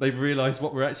comeback. They've realised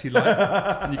what we're actually like.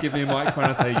 And you give me a microphone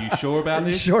and I say, are you sure about Are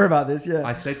you this? sure about this? Yeah.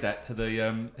 I said that to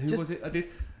the... who Just- was it I did?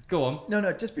 Go on.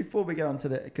 No. Just before we get onto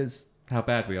that, because How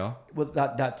bad we are. well,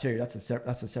 that too. That's a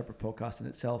separate podcast in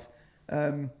itself.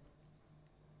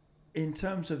 In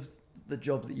terms of the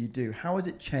job that you do, how has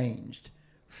it changed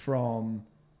from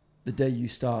the day you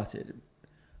started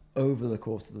over the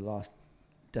course of the last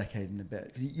decade and a bit?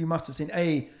 Because you must have seen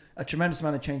a tremendous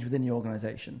amount of change within the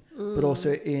organisation, but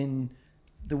also in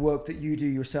the work that you do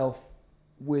yourself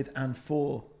with and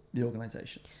for the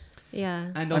organisation. Yeah.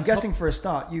 And I'm on guessing for a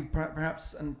start, you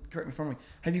perhaps, and correct me if I'm wrong,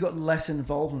 have you got less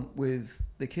involvement with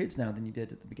the kids now than you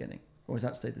did at the beginning, or has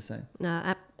that stayed the same?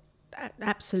 No,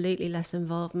 absolutely less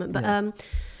involvement. But Yeah.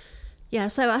 yeah,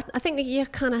 so I think that you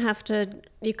kind of have to,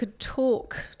 you could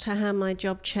talk to how my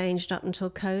job changed up until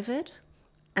COVID,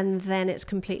 and then it's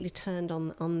completely turned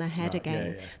on the head Right, yeah,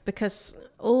 again. yeah. Because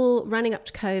all running up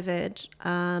to COVID,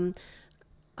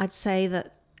 I'd say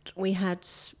that we had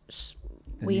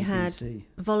The we new had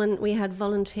BC. we had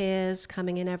volunteers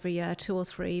coming in every year, 2 or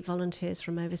 3 volunteers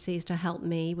from overseas to help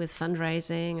me with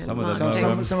fundraising and Some of them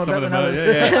marketing. Some are better than others.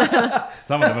 yeah.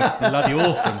 Some of them are bloody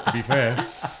awesome, to be fair.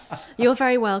 You're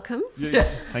very welcome. Yeah.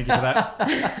 Thank you for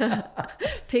that.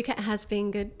 Phuket has been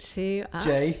good to us.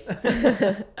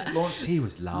 Jay launched She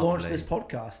was lovely. launched this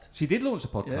podcast. She did launch a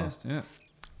podcast, yeah.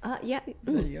 Yeah.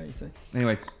 There you go. You see.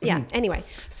 Anyway. Yeah. Anyway,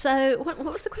 so what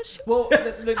was the question? Well,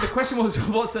 the question was,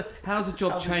 how's the job How's the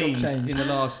job changed changed? in the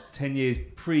last 10 years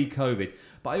pre-COVID?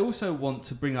 But I also want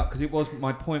to bring up, because it was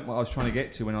my point, what I was trying to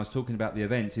get to when I was talking about the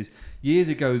events, is years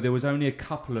ago there was only a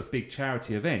couple of big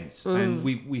charity events, and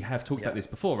we have talked about this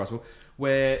before, Russell,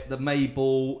 where the May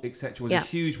Ball, etc., was a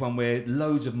huge one where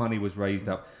loads of money was raised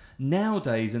up.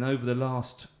 Nowadays, and over the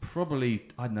last probably,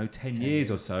 10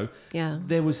 years or so, Yeah.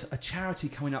 there was a charity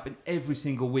coming up in every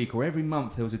single week, or every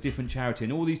month there was a different charity,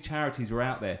 and all these charities are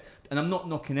out there. And I'm not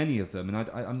knocking any of them, and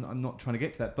I'm not trying to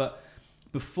get to that. But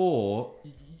before,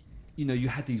 you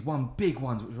had these big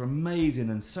ones which were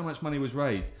amazing, and so much money was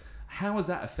raised. How has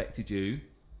that affected you?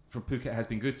 From Phuket Has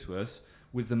Been Good to Us,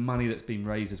 with the money that's been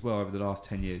raised as well over the last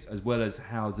 10 years, as well as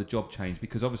how's the job changed?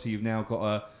 Because obviously you've now got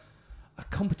a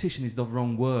competition is the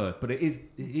wrong word, but it is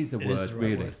the It word, is the right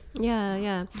really. word.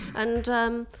 Yeah.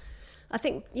 And I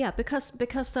think because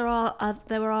there are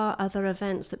other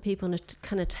events that people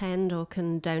can attend or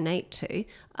can donate to.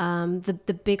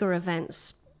 The bigger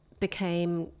events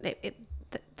became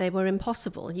they were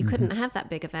impossible. You couldn't have that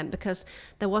big event because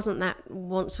there wasn't that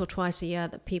once or twice a year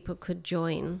that people could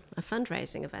join a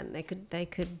fundraising event. They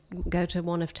could go to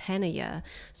one of 10 a year.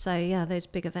 So yeah, those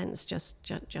big events just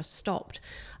stopped.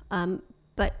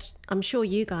 But I'm sure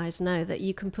you guys know that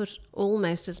you can put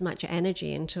almost as much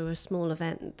energy into a small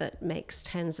event that makes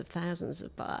tens of thousands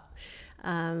of baht.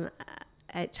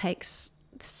 It takes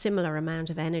similar amount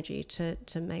of energy to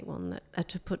make one that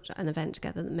to put an event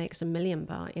together that makes 1 million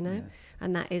baht,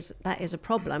 and that is a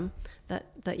problem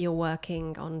that you're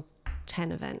working on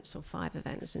 10 events or 5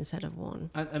 events instead of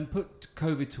one. And put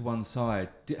COVID to one side.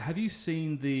 Have you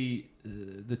seen the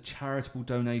charitable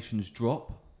donations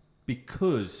drop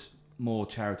because more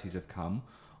charities have come,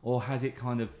 or has it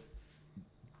kind of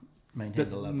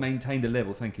maintained the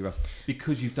level? Thank you, Russ.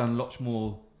 Because you've done lots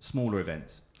more smaller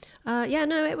events.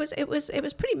 It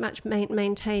was pretty much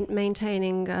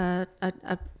maintaining a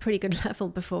pretty good level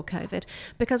before COVID,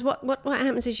 because what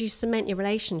happens is you cement your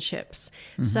relationships.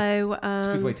 Mm-hmm. So it's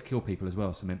a good way to kill people as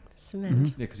well. Cement. Mm-hmm.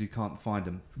 Yeah, because you can't find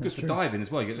them. Good for diving as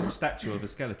well. You get a little statue of a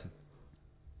skeleton.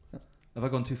 Have I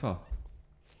gone too far?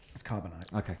 It's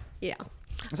carbonite. Okay. Yeah.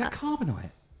 Is that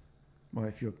carbonite? Well,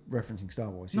 if you're referencing Star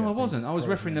Wars. No, I wasn't. I was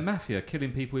referring to Mafia,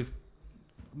 killing people with...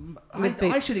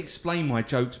 I should explain my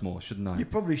jokes more, shouldn't I? You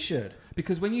probably should.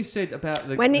 Because when you said about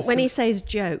the... When he says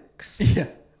jokes... Yeah.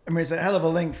 I mean, it's a hell of a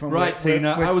link from... Right,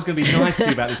 Tina, I was going to be nice to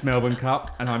you about this Melbourne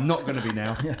Cup, and I'm not going to be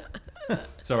now. Yeah.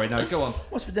 Sorry, no, go on.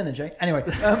 What's for dinner, Jay? Anyway.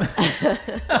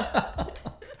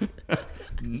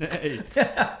 Nay.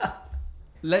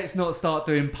 Let's not start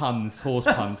doing puns, horse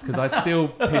puns, because I'm still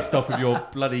pissed off with your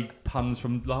bloody puns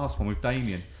from last one with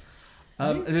Damien.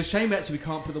 It's a shame, actually, we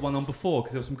can't put the one on before,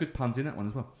 because there were some good puns in that one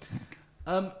as well.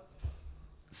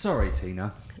 Sorry,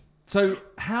 Tina. So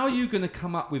how are you going to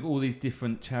come up with all these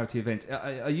different charity events?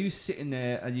 Are you sitting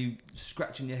there, are you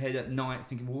scratching your head at night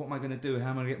thinking, well, what am I going to do? How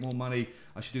am I going to get more money?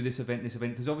 I should do this event.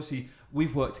 Because obviously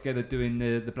we've worked together doing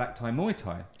the Black Tie Muay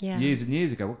Thai years and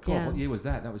years ago. What year was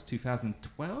that? That was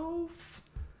 2012?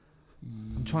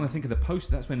 I'm trying to think of the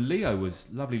poster. That's when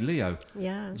lovely Leo.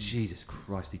 Yeah. Jesus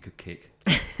Christ, he could kick.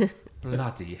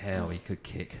 Bloody hell, he could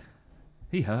kick.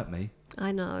 He hurt me.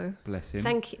 I know. Bless him.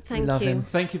 Thank you.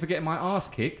 Thank you for getting my arse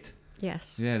kicked.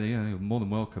 Yes. Yeah, you're more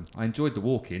than welcome. I enjoyed the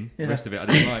walk-in. The rest of it I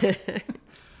didn't like.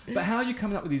 But how are you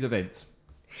coming up with these events?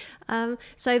 So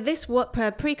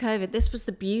pre-COVID, this was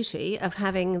the beauty of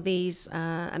having these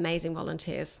amazing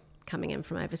volunteers coming in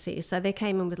from overseas. So they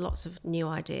came in with lots of new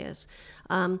ideas.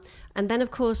 And then,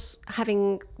 of course,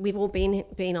 we've all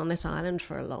been on this island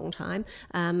for a long time,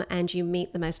 and you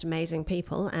meet the most amazing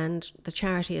people, and the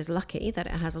charity is lucky that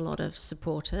it has a lot of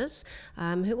supporters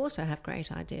who also have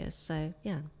great ideas. So,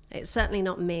 yeah, it's certainly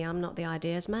not me. I'm not the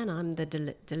ideas man. I'm the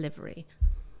delivery.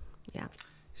 Yeah.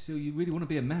 So you really want to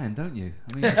be a man, don't you?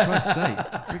 I mean, for Christ's sake,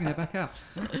 bringing it back out.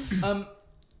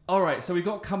 All right, so we've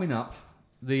got coming up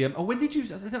when did you...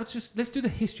 let's do the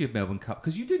history of Melbourne Cup,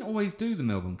 because you didn't always do the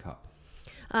Melbourne Cup.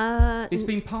 It's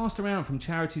been passed around from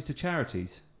charities to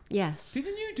charities. Yes.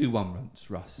 Didn't you do one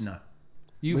once, Russ? No.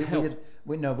 We helped?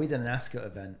 We did an Ascot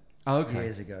event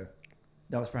years ago.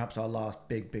 That was perhaps our last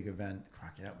big event.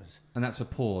 Cracky, that was... And that's for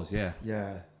paws, yeah.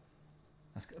 Yeah.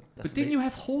 But didn't you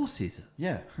have horses?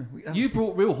 Yeah. You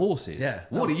brought real horses. Yeah.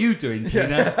 What are you doing,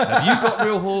 Tina? Have you got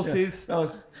real horses? Yeah.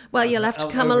 Well, you'll have to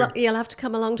come along. You'll have to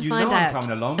come along to find out. I'm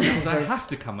coming along because I have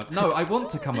to come. No, I want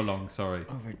to come along. Sorry.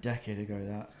 Over a decade ago,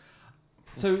 that.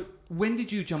 So when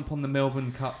did you jump on the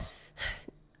Melbourne Cup,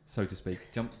 so to speak?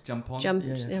 Jump on. Jump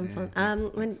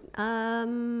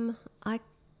on. I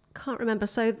can't remember.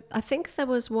 So I think there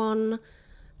was one.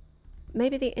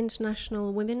 Maybe the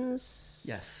International Women's.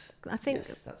 Yes. I think.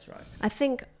 Yes, that's right. I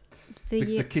think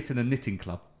the Kitten and Knitting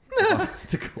Club.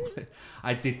 To call it.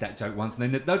 I did that joke once,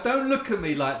 and no, don't look at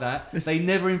me like that. They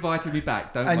never invited me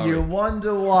back. Don't worry. And you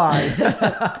wonder why.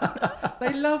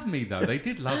 They love me though. They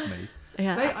did love me.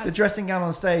 Yeah. The dressing gown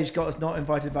on stage got us not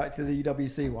invited back to the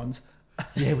UWC ones.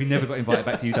 Yeah, we never got invited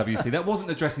back to UWC. That wasn't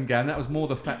the dressing gown. That was more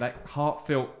the fact that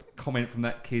heartfelt comment from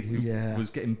that kid who was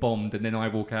getting bombed, and then I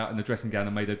walk out in the dressing gown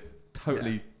and made a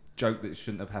totally joke that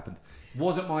shouldn't have happened.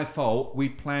 Wasn't my fault. We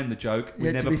planned the joke.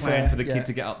 We never planned for the kid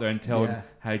to get up there and tell him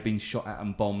how he'd been shot at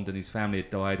and bombed and his family had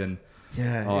died. And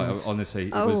honestly,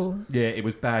 it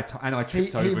was bad. And I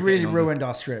tripped over. He really ruined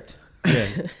our script. Yeah,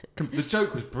 the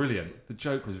joke was brilliant. The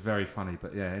joke was very funny.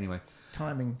 But yeah, anyway,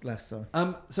 timing less so.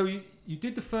 So you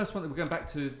did the first one. We're going back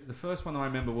to the first one. I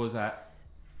remember was at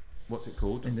what's it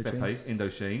called? Indochine.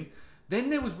 Indochine. Then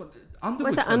there was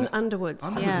Underwood's. Was it done it. Underwoods?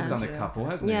 Underwood's Yeah. has done a couple,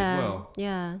 hasn't he, Yeah. as well?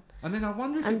 Yeah. And then I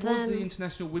wonder if And it was the then-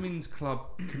 International Women's Club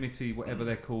Committee, whatever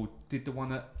they're called, did the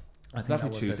one at I think that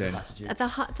was Latitude then. Latitude. The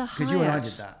Hyatt. Because you and I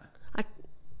did that.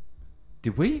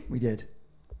 Did we? We did.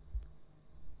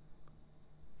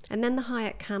 And then the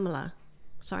Hyatt Camilla.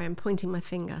 Sorry, I'm pointing my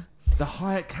finger. The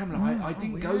Hyatt Camelot. I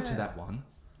didn't go to yeah. that one,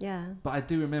 Yeah. but I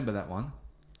do remember that one.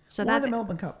 So Why that the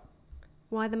Melbourne Cup?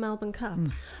 why the Melbourne Cup?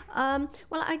 Well,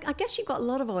 I guess you've got a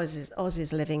lot of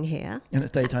Aussies living here. And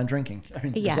it's daytime drinking. I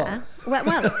mean, Yeah.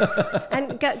 Well,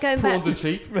 and going back Prawns are to,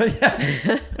 cheap.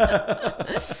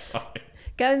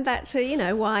 going back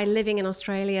to why living in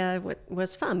Australia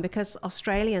was fun, because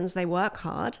Australians, they work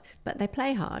hard, but they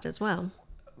play hard as well.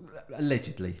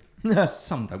 Allegedly.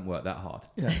 Some don't work that hard.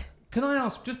 Yeah. Can I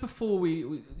ask, just before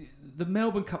we the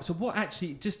Melbourne Cup, so what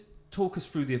actually, just talk us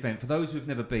through the event. For those who've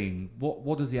never been,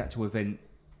 what does the actual event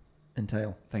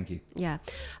Entail. Thank you. Yeah.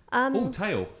 Oh,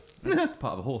 tail. That's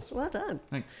part of a horse. Well done.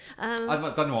 Thanks.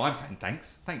 I don't know what I'm saying.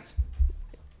 Thanks.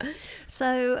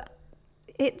 So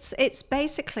it's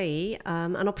basically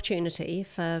an opportunity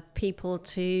for people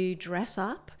to dress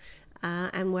up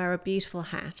and wear a beautiful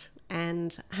hat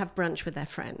and have brunch with their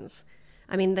friends.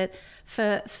 I mean, that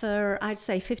for I'd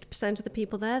say 50% of the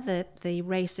people there, the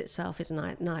race itself is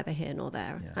neither here nor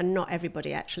there, Yeah. and not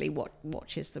everybody actually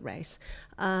watches the race.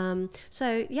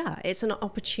 So yeah, it's an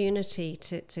opportunity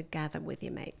to gather with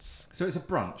your mates. So it's a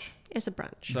brunch. It's a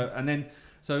brunch.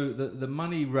 So the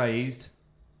money raised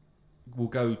will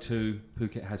go to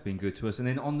Phuket Has Been Good to Us. And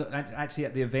then actually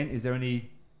at the event, is there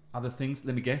any other things?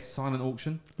 Let me guess. Silent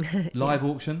auction, live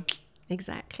auction.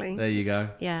 Exactly. There you go.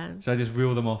 Yeah. Should I just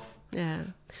reel them off? Yeah,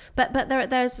 but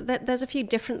there's a few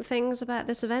different things about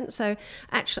this event. So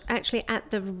actually at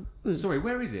the Sorry,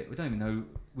 where is it? We don't even know.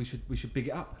 We should big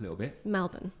it up a little bit.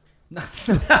 Melbourne.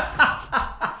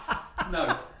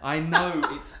 No, I know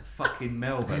it's fucking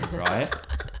Melbourne, right?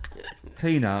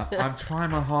 Tina, I'm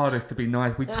trying my hardest to be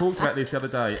nice. We talked about this the other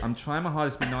day. I'm trying my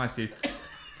hardest to be nice to you.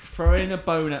 Throwing a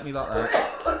bone at me like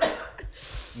that.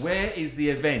 Where is the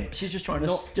event? She's just trying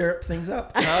to stir things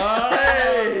up.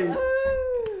 Hey!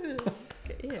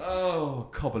 Yeah. Oh,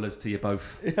 cobblers to you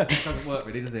both. It doesn't work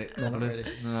really, does it? Not Cobblers.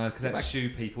 really. No, because that's shoe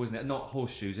people, isn't it? Not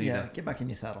horseshoes either. Yeah, get back in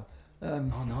your saddle. Oh,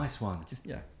 nice one. Just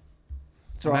yeah.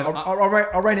 So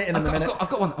I'll rein it in a minute. I've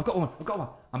got one.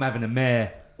 I'm having a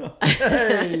mare.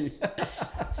 Hey.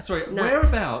 Sorry, No.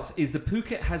 whereabouts is the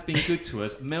Phuket Has Been Good to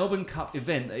Us Melbourne Cup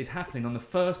event that is happening on the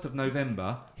 1st of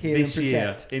November Here this in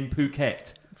year Phuket. in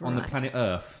Phuket on the Right. planet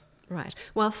Earth? Right.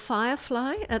 Well,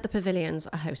 Firefly at the Pavilions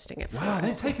are hosting it for Wow, they're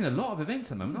us. taking a lot of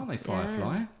events at the moment, aren't they,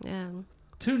 Firefly? Yeah.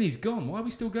 Tooney's gone. Why are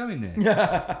we still going there?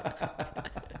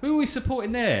 Who are we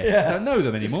supporting there? Don't know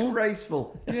them anymore.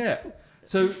 Disgraceful. Yeah.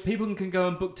 So people can go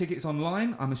and book tickets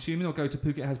online, I'm assuming, or go to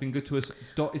Phuket Has Been Good to Us.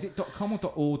 Is it .com or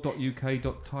 .org.uk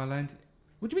 .thailand?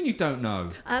 What do you mean you don't know?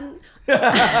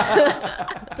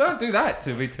 Don't do that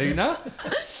to me, Tina.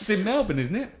 It's in Melbourne,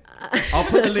 isn't it? I'll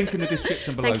put the link in the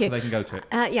description below Thank so you. they can go to it.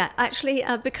 Yeah. Actually,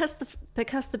 because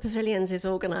the Pavilions is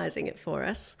organising it for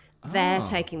us, they're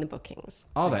taking the bookings.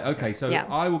 Are they? Okay, so Yeah.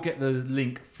 I will get the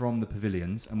link from the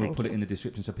pavilions and we'll Thank put it you. in the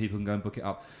description so people can go and book it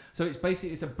up. So it's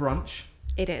basically, it's a brunch.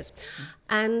 It is,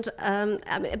 and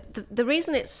I mean, the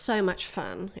reason it's so much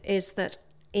fun is that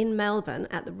in Melbourne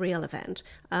at the real event,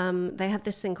 they have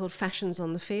this thing called Fashions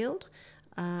on the Field,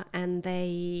 and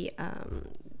they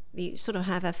you sort of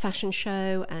have a fashion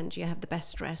show, and you have the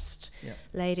best dressed Yeah.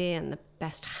 lady and the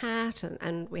best hat,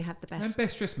 and we have the And best.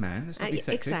 best dressed man. Let's not be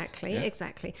sexist. Exactly, Yeah.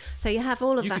 exactly. So you have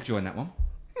all of You that. could join that one.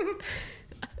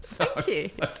 Thank you.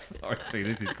 Sorry, see,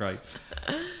 this is great.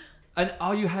 And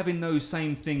are you having those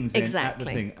same things then at the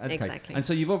Exactly, thing? Okay. exactly. And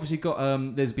so you've obviously got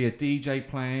there's be a DJ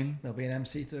playing. There'll be an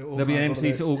MC to organise. There'll be an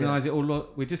MC to organise it all.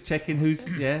 We're just checking who's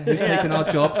taking our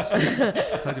jobs.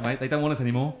 Told you, mate. They don't want us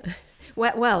anymore.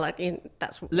 Well, I mean,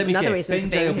 that's Let me another guess. reason Ben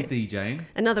for J will being be here. DJing.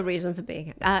 Another reason for being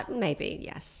here. Maybe,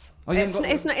 yes. Oh, you haven't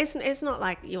It's not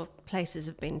like your places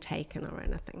have been taken or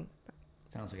anything.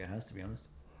 Sounds like it has, to be honest.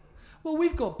 Well,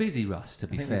 we've got busy, Russ. To I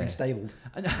be think we've fair. been stabled,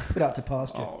 And- put out to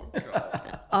pasture. oh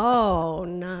God. Oh,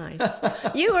 nice.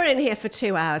 You were in here for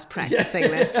 2 hours practicing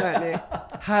this, weren't you?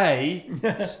 Hey,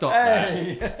 stop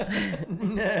that.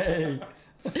 No.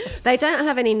 They don't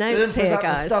have any They notes didn't here, put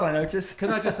out the guys. stud, I noticed.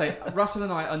 Can I just say, Russell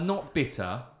and I are not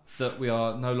bitter that we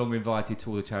are no longer invited to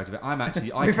all the charity events. I'm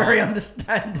actually, We're very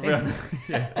understanding.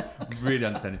 yeah, really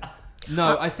understanding.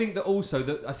 No, I think that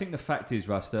also I think the fact is,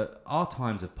 Russ, that our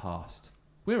times have passed.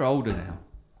 We're older now.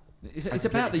 It's about the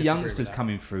completely disagree youngsters with that.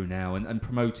 coming through now and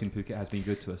promoting Phuket Has Been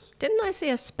Good to Us. Didn't I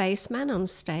see a spaceman on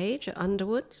stage at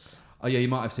Underwoods? Oh yeah, you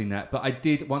might have seen that. But I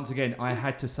did, once again, I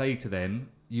had to say to them,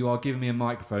 You are giving me a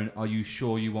microphone. Are you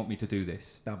sure you want me to do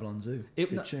this? Babylon Zoo.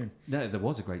 Good tune. No, there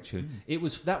was a great tune.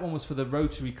 That one was for the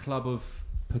Rotary Club of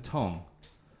Patong.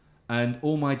 And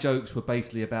all my jokes were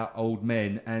basically about old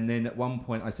men. And then at one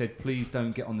point I said, please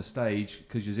don't get on the stage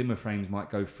because your Zimmer frames might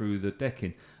go through the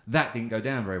decking. That didn't go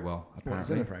down very well, apparently. What,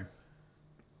 Zimmer frame?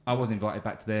 I wasn't invited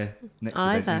back to their next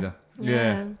Either. event either.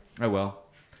 Yeah. Oh, well.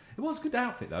 It was a good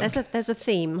outfit, though. There's a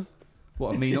theme.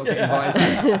 What, of me not getting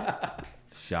invited back?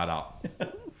 Shut up.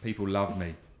 People love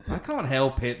me. I can't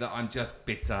help it that I'm just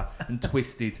bitter and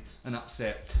twisted and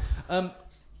upset.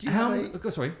 Do you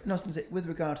have sorry. No, I was going to say, with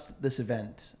regards to this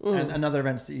event and other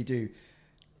events that you do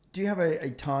you have a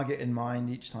target in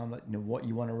mind each time, like what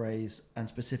you want to raise and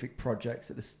specific projects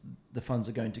that the funds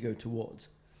are going to go towards?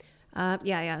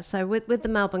 Yeah. So with the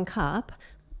Melbourne Cup,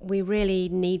 we really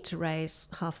need to raise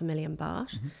 500,000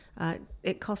 baht.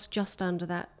 It costs just under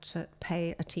that to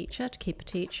pay a teacher, to keep a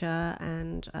teacher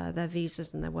and their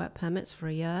visas and their work permits for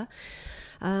a year.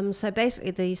 So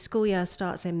basically the school year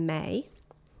starts in May.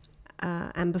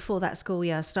 And before that school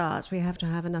year starts, we have to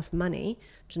have enough money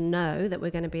to know that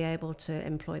we're going to be able to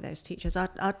employ those teachers.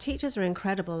 Our teachers are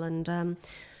incredible, and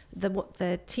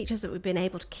the teachers that we've been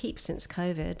able to keep since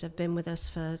COVID have been with us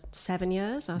for 7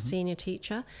 years. Our senior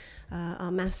teacher,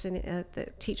 our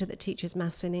the teacher that teaches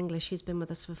maths and English, he's been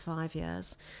with us for 5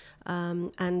 years,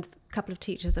 and a couple of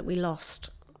teachers that we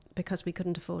lost because we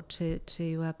couldn't afford to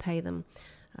pay them.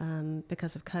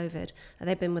 Because of COVID,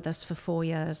 they've been with us for 4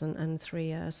 years and 3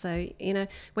 years. So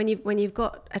when you've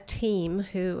got a team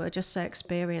who are just so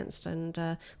experienced and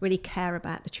really care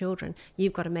about the children,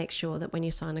 you've got to make sure that when you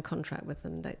sign a contract with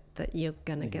them that you're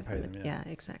going to give them. Yeah,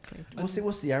 exactly.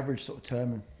 What's the average sort of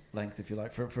term length, if you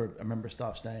like, for a member of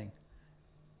staff staying?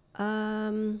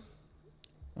 I'm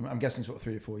guessing sort of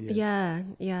 3 to 4 years. Yeah,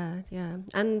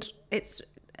 and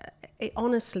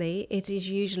honestly, it is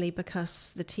usually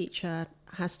because the teacher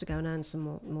has to go and earn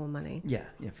some more money. Yeah,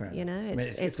 fair enough.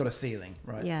 It's got a ceiling,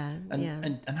 right? Yeah,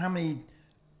 and how many?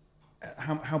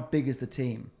 How big is the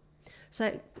team?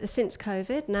 So since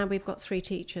COVID, now we've got 3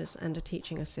 teachers and a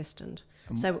teaching assistant.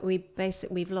 So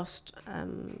we've lost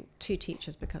 2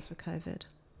 teachers because of COVID.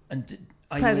 And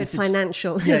COVID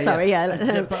financial. Yeah, Sorry, yeah.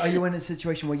 So, but are you in a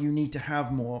situation where you need to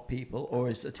have more people, or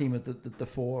is a team of the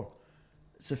 4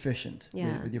 sufficient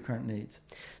with your current needs?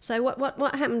 So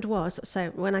what happened was,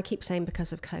 so when I keep saying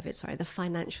because of COVID, sorry, the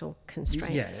financial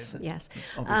constraints. Yes.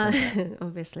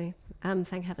 Obviously.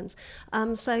 Thank heavens.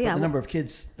 But the number of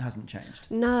kids hasn't changed.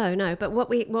 No. But what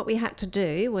we had to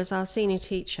do was our senior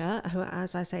teacher, who,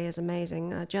 as I say, is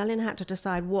amazing, Jolyn had to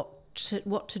decide what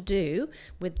to do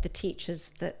with the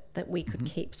teachers that we could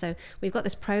keep. So we've got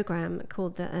this program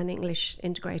called an English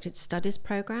Integrated Studies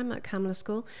program at Kamala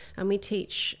School, and we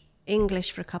teach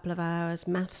English for a couple of hours,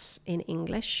 maths in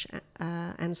English,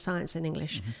 and science in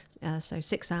English. So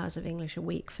 6 hours of English a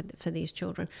week for these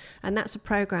children. And that's a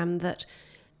program that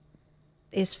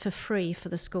is for free for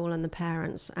the school and the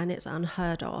parents, and it's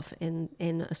unheard of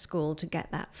in a school to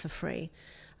get that for free.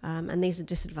 And these are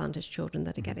disadvantaged children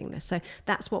that are getting this. So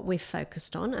that's what we've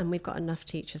focused on, and we've got enough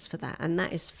teachers for that. And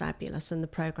that is fabulous, and the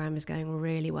program is going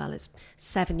really well. It's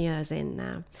 7 years in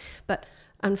now. But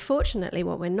unfortunately,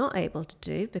 what we're not able to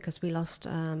do, because we lost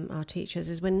our teachers,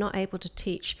 is we're not able to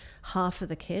teach half of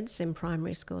the kids in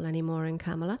primary school anymore in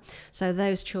Kamala. So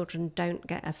those children don't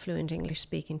get a fluent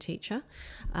English-speaking teacher,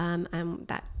 and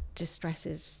that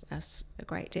distresses us a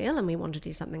great deal, and we want to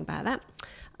do something about that.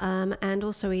 And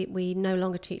also, we no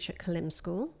longer teach at Kalim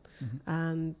School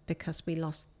because we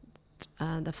lost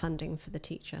the funding for the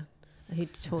teacher who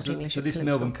taught English. So this Kalim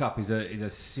Melbourne School. Cup is a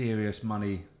serious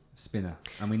money spinner,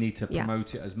 and we need to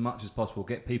promote it as much as possible.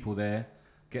 Get people there,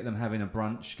 get them having a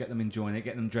brunch, get them enjoying it,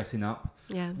 get them dressing up.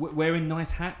 Yeah. Wearing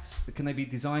nice hats. Can they be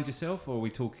designed yourself, or are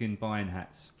we talking buying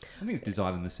hats? I think it's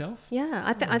design them yourself. Yeah,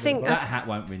 I think that hat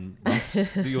won't win.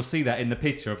 You'll see that in the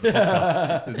picture of the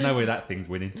podcast. There's no way that thing's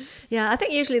winning. Yeah, I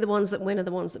think usually the ones that win are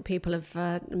the ones that people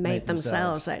have made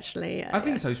themselves. Actually, I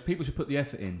think so. People should put the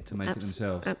effort in to make it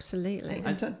themselves. Absolutely.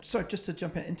 Sorry, just to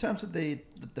jump in terms of the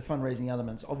fundraising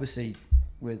elements, obviously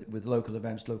with local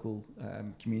events, local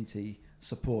community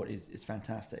support is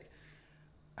fantastic.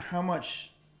 How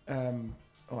much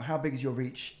or how big is your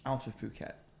reach out of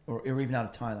Phuket or even out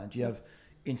of Thailand? Do you have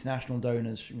international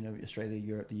donors from Australia,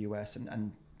 Europe, the US,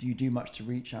 and do you do much to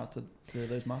reach out to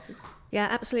those markets? Yeah,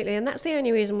 absolutely. And that's the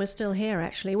only reason we're still here,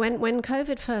 actually. When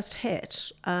COVID first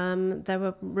hit, there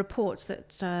were reports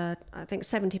that I think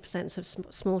 70% of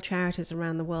small charities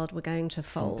around the world were going to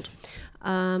fold.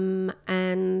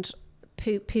 And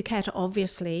Phuket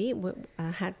obviously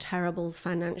had terrible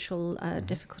financial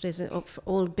difficulties for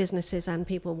all businesses and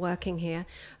people working here,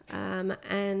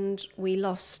 and we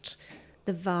lost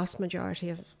the vast majority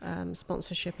of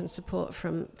sponsorship and support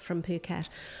from Phuket.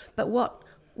 But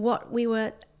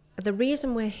the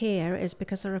reason we're here is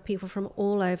because there are people from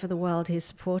all over the world who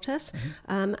support us,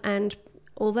 and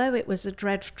although it was a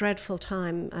dreadful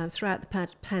time throughout the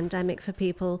pandemic for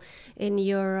people in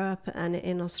Europe and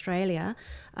in Australia,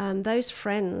 those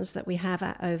friends that we have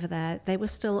over there, they were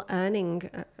still earning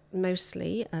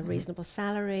mostly a reasonable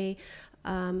salary,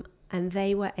 and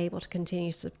they were able to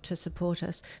continue to support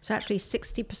us. So actually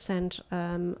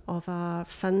 60% of our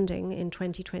funding in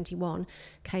 2021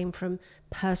 came from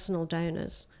personal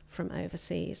donors from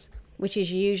overseas, which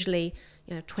is usually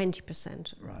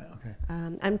 20%. Right. Okay.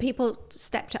 And people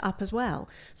stepped it up as well.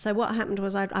 So what happened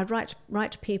was I'd write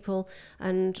to people,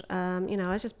 and I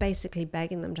was just basically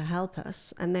begging them to help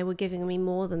us, and they were giving me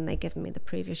more than they'd given me the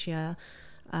previous year.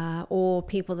 Or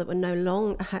people that were no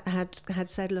longer had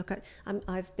said, look,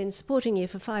 I've been supporting you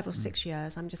for 5 or 6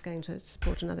 years. I'm just going to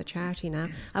support another charity now.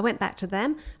 I went back to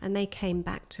them, and they came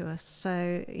back to us.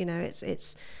 So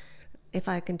it's. If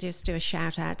I can just do a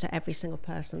shout out to every single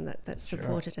person that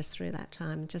supported us through that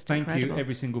time, just Thank incredible. you,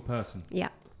 every single person. Yeah.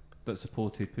 That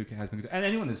supported Phuket Has Been Good, and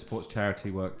anyone that supports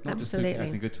charity work, not Absolutely. just Phuket Has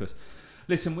Been Good to us.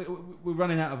 Listen, we're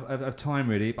running out of time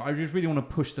really, but I just really want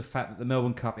to push the fact that the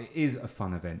Melbourne Cup, it is a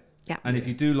fun event. Yeah. And if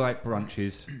you do like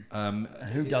brunches, And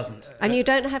who doesn't? And you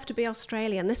don't have to be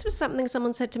Australian. This was something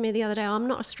someone said to me the other day. I'm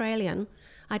not Australian.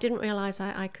 I didn't realise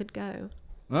I could go.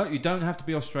 well, you don't have to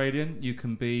be Australian. You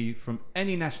can be from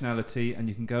any nationality, and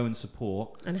you can go and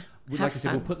support. And Like have I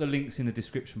said, fun. we'll put the links in the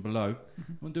description below.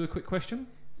 Want to do a quick question?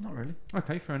 Not really.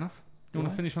 Okay, fair enough. You Go want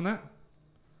on. to finish on that?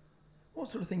 What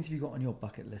sort of things have you got on your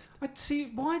bucket list? I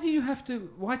see. Why do you have to?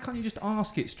 Why can't you just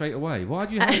ask it straight away? Why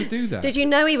do you have to do that? Did you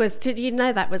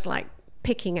know that was like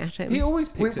picking at him? He always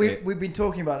picks at it. We've been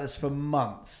talking about this for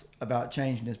months about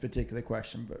changing this particular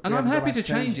question, but And we I'm haven't got happy around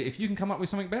to change it if you can come up with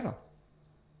something better.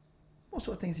 What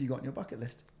sort of things have you got on your bucket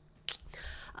list?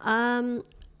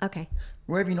 Okay.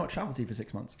 Where have you not travelled to for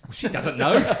 6 months? She doesn't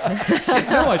know. She has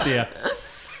no idea.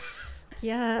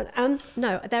 Yeah.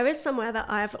 No, there is somewhere that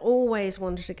I've always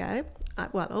wanted to go.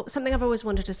 Something I've always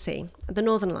wanted to see, the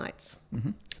Northern Lights.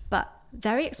 But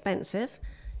very expensive.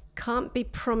 Can't be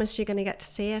promised you're going to get to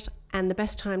see it. And the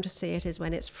best time to see it is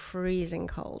when it's freezing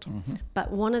cold. But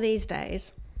one of these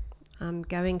days, I'm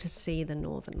going to see the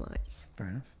Northern Lights. Fair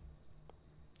enough.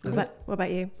 What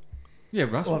about you? Yeah,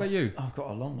 Russ, Well, what about you? I've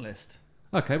got a long list.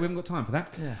 Okay, we haven't got time for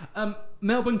that. Yeah.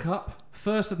 Melbourne Cup,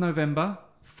 1st of November,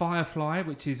 Firefly,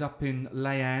 which is up in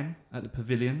Layan at the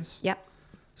Pavilions. Yep.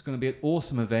 It's going to be an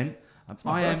awesome event. It's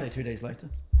my birthday 2 days later.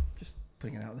 Just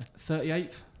putting it out there.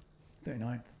 38th.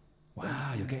 39th.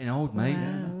 Wow, you're getting old, mate.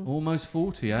 Wow. Almost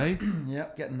 40, eh?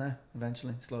 Yep, getting there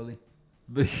eventually, slowly.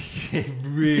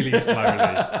 Really slowly.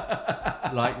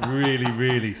 Like really,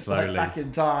 really slowly. Like back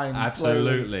in time.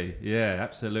 Absolutely. Yeah,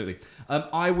 absolutely.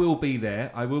 I will be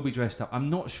there. I will be dressed up. I'm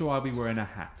not sure I'll be wearing a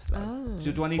hat, though. Oh.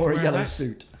 So do I need Or to a wear yellow hat?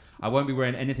 suit. I won't be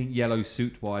wearing anything yellow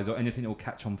suit-wise or anything that will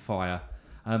catch on fire.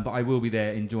 But I will be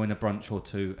there enjoying a brunch or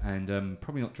two and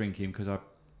probably not drinking because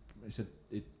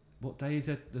what day is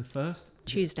it? The 1st?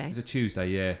 Tuesday. It's a Tuesday,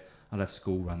 yeah. I'll have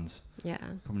school runs. Yeah.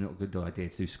 Probably not a good idea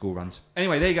to do school runs.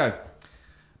 Anyway, there you go.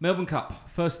 Melbourne Cup,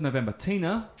 1st of November.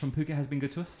 Tina from Phuket Has Been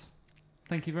Good to us.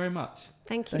 Thank you very much.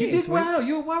 Thank you. You You did sweet. well.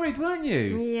 You were worried, weren't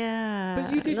you? Yeah.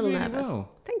 But you did a little really nervous.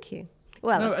 well. Thank you.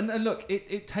 Well, No, and look,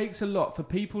 it takes a lot for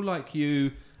people like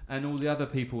you and all the other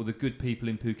people, the good people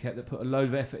in Phuket that put a load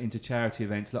of effort into charity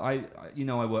events. Look, I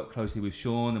work closely with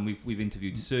Sean and we've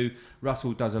interviewed Sue.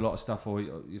 Russell does a lot of stuff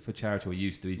for charity, or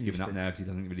used to. He's given up now because he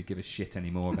doesn't really give a shit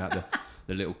anymore about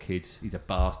the little kids. He's a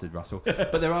bastard, Russell.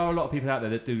 But there are a lot of people out there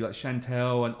that do, like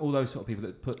Chantel and all those sort of people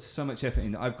that put so much effort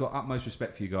in. I've got utmost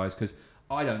respect for you guys because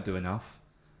I don't do enough.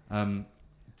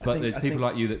 But there's people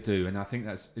like you that do, and I think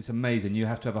it's amazing. You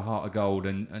have to have a heart of gold,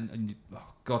 and you,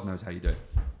 God knows how you do it.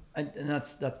 And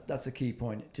that's a key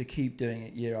point, to keep doing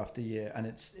it year after year. And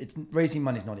it's raising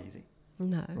money is not easy,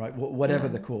 no. right? Whatever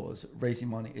the cause, raising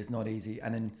money is not easy.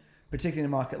 And particularly in a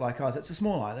market like ours, it's a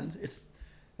small island. It's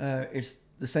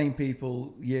the same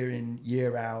people year in,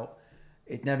 year out.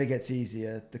 It never gets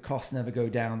easier. The costs never go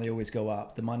down. They always go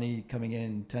up. The money coming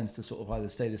in tends to sort of either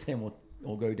stay the same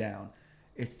or go down.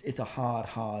 It's a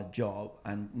hard job.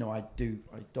 And no, I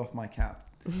doff my cap.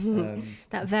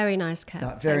 That very nice cap.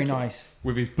 That very Thank you. nice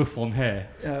With his Buffon hair.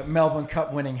 Melbourne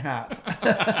Cup winning hat.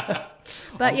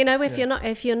 But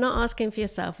if you're not asking for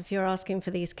yourself, if you're asking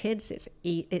for these kids,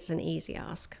 it's an easy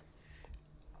ask.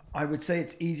 I would say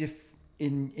it's easier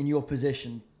in your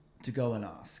position to go and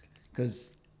ask,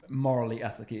 because morally,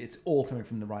 ethically, it's all coming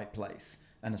from the right place.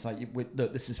 And it's like,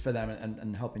 look, this is for them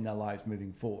and helping their lives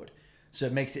moving forward. So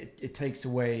it takes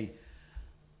away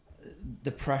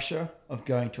the pressure of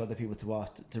going to other people to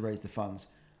ask to raise the funds.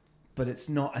 But it's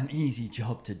not an easy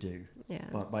job to do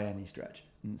by any stretch.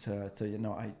 And so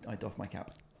I doff my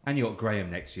cap. And you got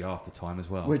Graham next year half the time as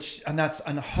well. And that's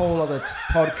a whole other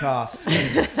podcast.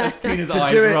 That's Tina's to eyes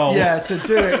do it, roll. Yeah, to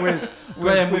do it with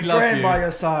Graham, we love Graham you. by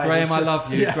your side. Graham, I Just-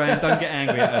 love you. yeah. Graham, don't get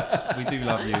angry at us. We do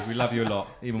love you. We love you a lot,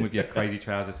 even with your crazy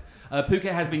trousers.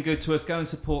 Phuket has been good to us. Go and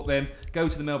support them. Go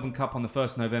to the Melbourne Cup on the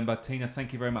 1st of November. Tina,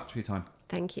 thank you very much for your time.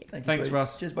 Thank you. Thank you, Thanks, sweetie.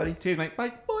 Russ. Cheers, buddy. Cheers, mate.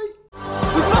 Bye. Bye.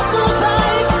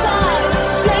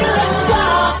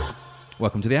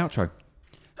 Welcome to the outro.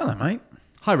 Hello, mate.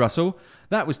 Hi, Russell.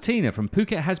 That was Tina from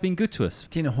Phuket Has Been Good to Us.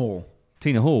 Tina Hall,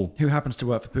 Tina Hall. who happens to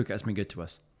work for Phuket, has been good to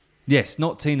us. Yes,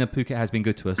 not Tina. Phuket Has Been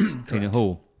Good to Us. Tina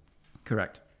Hall.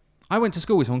 Correct. I went to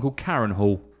school with someone called Karen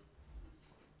Hall.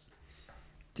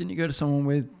 Didn't you go to someone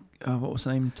with what was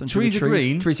her name? Teresa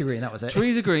Green. Teresa Green, that was it.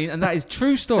 Teresa Green, and that is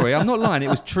true story. I'm not lying. It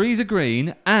was Teresa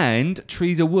Green and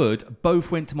Teresa Wood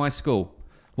both went to my school.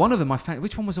 One of them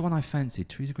which one was the one I fancied?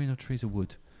 Teresa Green or Teresa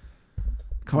Wood?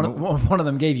 One of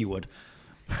them gave you wood.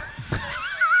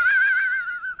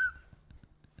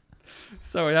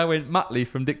 Sorry, I went Muttley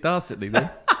from Dick Dastardly then.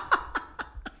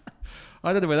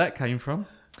 I don't know where that came from.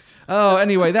 Oh,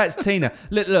 anyway, that's Tina.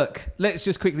 Look, let's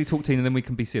just quickly talk Tina, then we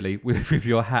can be silly with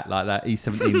your hat like that,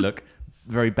 E17 look.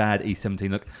 Very bad E17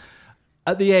 look.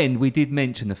 At the end, we did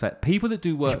mention the fact people that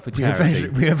do work for charity...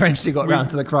 We eventually got round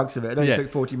to the crux of it. It only took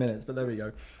 40 minutes, but there we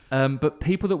go. But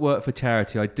people that work for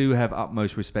charity, I do have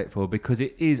utmost respect for because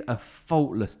it is a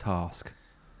faultless task.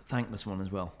 Thankless one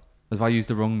as well. Have I used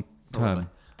the wrong term? Probably.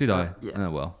 Did I? Yeah.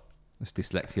 Oh, well. That's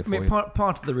dyslexia for I mean, you.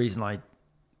 part of the reason I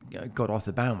got off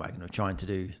the bandwagon of trying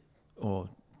to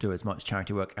do as much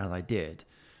charity work as I did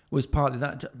was partly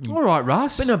that. All right,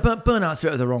 Russ. But no, burnout's a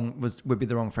bit of the wrong would be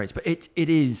the wrong phrase. But it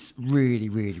is really,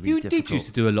 really, really you difficult. did used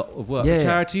to do a lot of work Yeah, for yeah.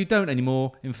 charity. You don't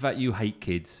anymore. In fact, you hate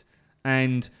kids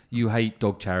and you hate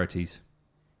dog charities.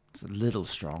 It's a little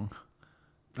strong.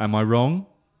 Am I wrong?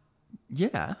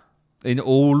 Yeah. In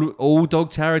all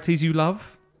dog charities you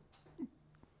love?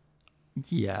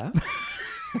 Yeah.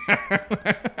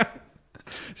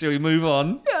 Shall we move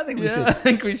on? Yeah, I think we should. I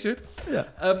think we should. Yeah.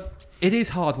 It is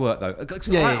hard work though.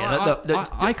 Yeah.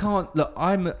 I can't look.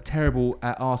 I'm terrible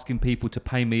at asking people to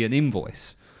pay me an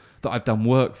invoice that I've done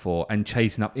work for and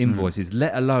chasing up invoices,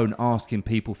 let alone asking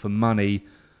people for money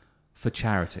for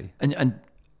charity. And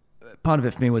part of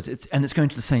it for me was it's going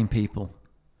to the same people.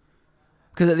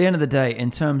 Because at the end of the day, in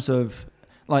terms of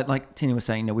like Tina was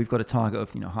saying, we've got a target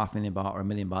of $500,000 baht or $1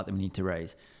 million baht that we need to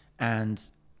raise, and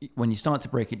when you start to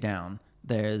break it down,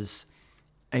 there's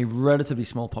a relatively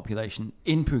small population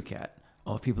in Phuket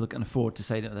of people that can afford to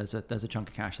say that there's a chunk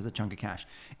of cash. There's a chunk of cash.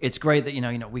 It's great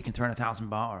that we can throw in 1,000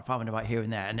 baht or 500 baht here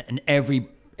and there, and every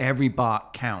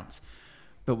baht counts.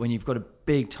 But when you've got a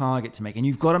big target to make, and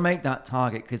you've got to make that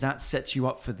target because that sets you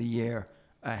up for the year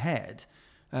ahead,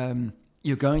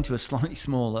 you're going to a slightly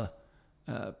smaller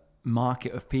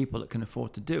market of people that can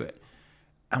afford to do it.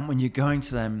 And when you're going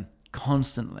to them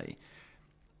constantly,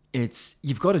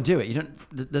 you've got to do it.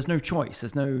 There's no choice.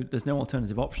 There's no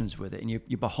alternative options with it, and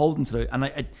you're beholden to it.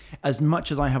 And as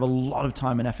much as I have a lot of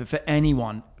time and effort for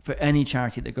any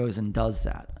charity that goes and does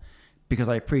that, because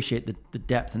I appreciate the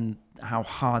depth and how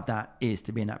hard that is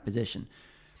to be in that position.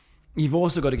 You've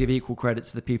also got to give equal credit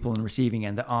to the people on the receiving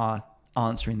end that are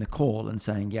answering the call and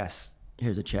saying, yes,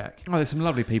 here's a check. Oh, there's some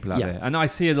lovely people out there. And I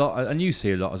see a lot, and you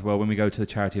see a lot as well when we go to the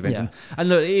charity events. Yeah. And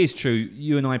look, it is true,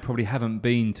 you and I probably haven't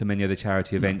been to many of the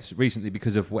charity events recently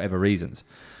because of whatever reasons.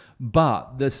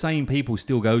 But the same people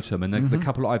still go to them. And the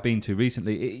couple that I've been to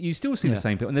recently, you still see the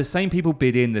same people. And the same people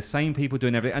bid in, the same people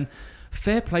doing everything. And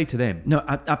fair play to them. No,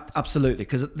 absolutely.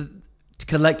 Because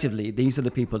collectively, these are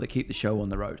the people that keep the show on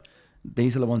the road.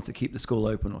 These are the ones that keep the school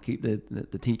open or keep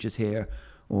the teachers here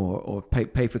or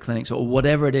pay for clinics or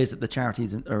whatever it is that the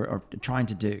charities are trying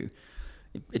to do.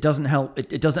 It doesn't help.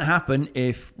 It doesn't happen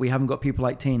if we haven't got people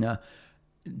like Tina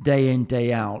day in,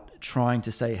 day out trying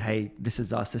to say, hey, this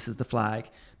is us, this is the flag,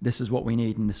 this is what we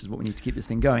need, and this is what we need to keep this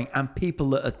thing going. And people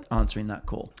that are answering that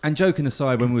call. And joking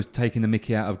aside, when we was taking the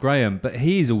mickey out of Graham, but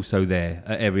he's also there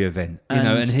at every event,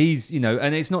 and he's,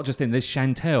 and it's not just him. There's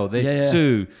Chantel, there's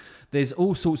Sue, there's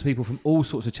all sorts of people from all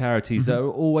sorts of charities that are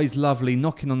always lovely,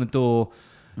 knocking on the door,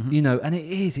 and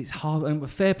it's hard, and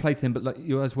fair play to them, but like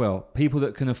you as well, people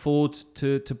that can afford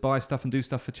to buy stuff and do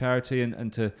stuff for charity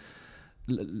and to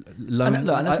loan. And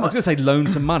look, and I was going to say loan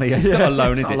some money. It's not a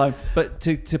loan, is it? Loan. But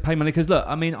to pay money, because look,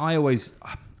 I mean,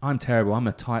 I'm terrible. I'm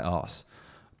a tight ass.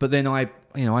 But then I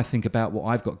think about what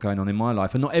I've got going on in my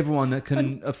life, and not everyone that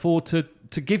can afford to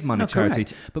give money to charity,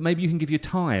 but maybe you can give your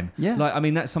time. Yeah. Like, I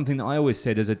mean, that's something that I always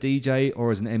said as a DJ or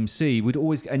as an MC, we'd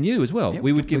always, and you as well, Yeah,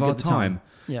 we would give our the time. time.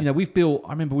 Yeah. You know, I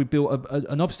remember we built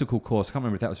an obstacle course. I can't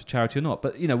remember if that was for charity or not,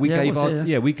 but you know, we gave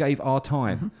our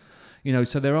time. Mm-hmm. You know,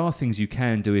 so there are things you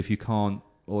can do if you can't,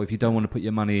 or if you don't want to put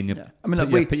your money in your, I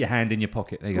mean, put your hand in your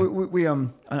pocket. There you go. We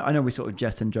I know we sort of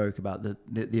jest and joke about the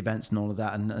events and all of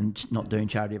that, and not doing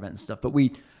charity events and stuff, but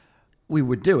we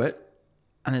would do it,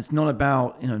 and it's not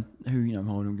about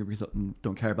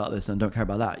don't care about this and don't care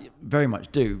about that. Very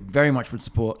much do, very much would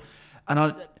support,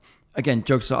 and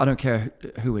jokes aside, I don't care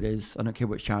who it is, I don't care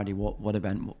which charity, what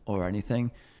event or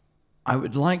anything. I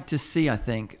would like to see, I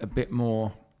think, a bit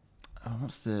more. I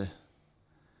almost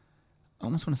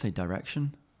want to say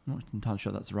direction. I'm not entirely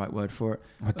sure that's the right word for it.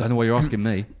 I don't know why you're asking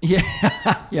me. Yeah,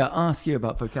 ask you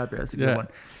about vocabulary. That's a good one.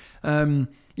 I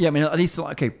mean, at least,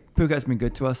 okay, Phuket has been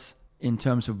good to us in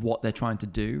terms of what they're trying to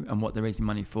do and what they're raising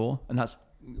money for. And that's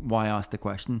why I asked the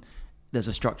question. There's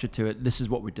a structure to it. This is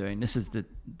what we're doing. This is the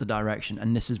direction.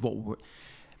 And this is what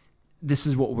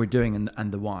we're doing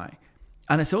and the why.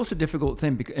 And it's also a difficult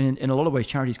thing because in a lot of ways,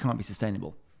 charities can't be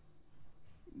sustainable.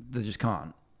 They just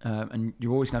can't. And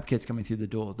you're always going to have kids coming through the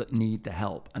door that need the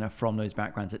help and are from those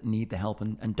backgrounds that need the help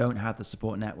and don't have the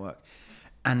support network.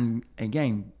 And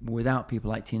again, without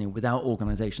people like Tina, without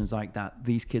organizations like that,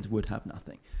 these kids would have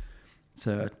nothing.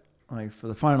 So I, for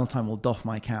the final time, will doff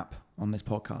my cap on this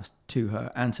podcast to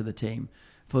her and to the team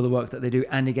for the work that they do.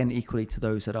 And again, equally to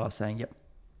those that are saying, yep,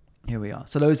 here we are.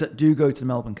 So those that do go to the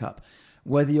Melbourne Cup,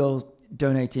 whether you're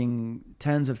donating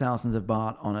tens of thousands of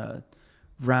baht on a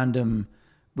random,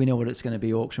 we know what it's going to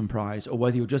be, auction prize, or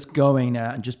whether you're just going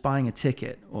there and just buying a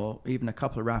ticket or even a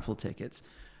couple of raffle tickets,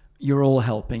 you're all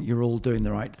helping. You're all doing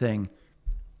the right thing.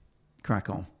 Crack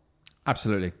on.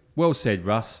 Absolutely. Well said,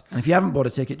 Russ. And if you haven't bought a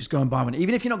ticket, just go and buy one.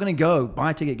 Even if you're not going to go,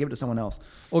 buy a ticket, give it to someone else.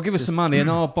 Or give us some money and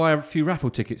I'll buy a few raffle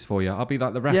tickets for you. I'll be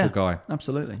like the raffle guy.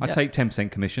 Absolutely. I take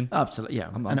 10% commission. Absolutely, yeah.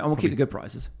 And we'll keep the good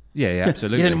prizes. Yeah,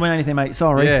 absolutely. You didn't win anything, mate.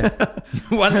 Sorry. Yeah.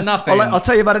 You won nothing. I'll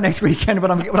tell you about it next weekend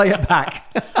when I get back.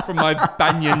 From my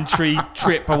banyan tree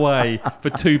trip away for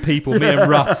two people, me and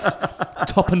Russ,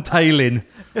 top and tailing,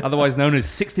 otherwise known as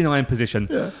 69 position.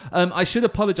 Yeah. I should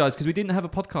apologise because we didn't have a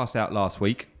podcast out last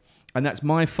week, and that's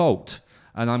my fault.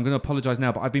 And I'm going to apologise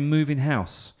now, but I've been moving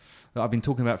house. That I've been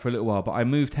talking about for a little while, but I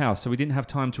moved house, so we didn't have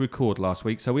time to record last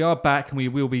week. So we are back, and we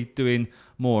will be doing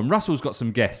more. And Russell's got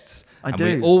some guests. I do.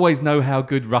 We always know how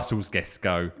good Russell's guests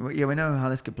go. Yeah, we know how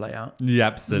this could play out. Yeah,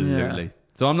 absolutely. Yeah.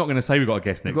 So I'm not going to say we've got a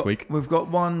guest next week. We've got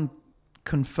one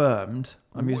confirmed.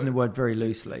 I'm using the word very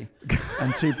loosely.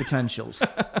 And two potentials.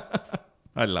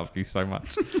 I love you so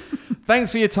much.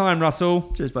 Thanks for your time, Russell.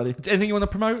 Cheers, buddy. Anything you want to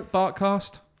promote?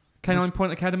 Bartcast? Canine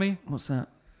Point Academy? What's that?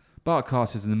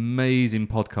 Bartcast is an amazing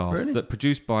podcast that's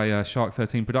produced by Shark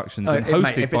 13 Productions and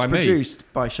hosted by me. If it's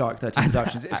produced by Shark 13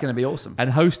 Productions, it's going to be awesome.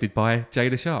 And hosted by Jay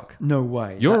the Shark. No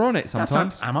way. You're on it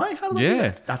sometimes. Am I? How did I do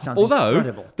that? That sounds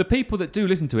incredible. The people that do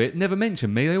listen to it never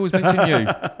mention me. They always mention you.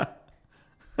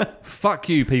 Fuck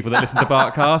you, people that listen to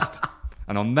Bartcast.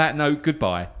 And on that note,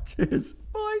 goodbye. Cheers.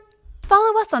 Bye.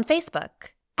 Follow us on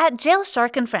Facebook at Jail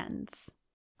Shark and Friends.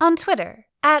 On Twitter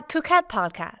at Phuket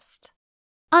Podcast.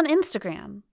 On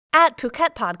Instagram at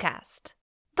Phuket Podcast.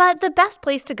 But the best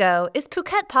place to go is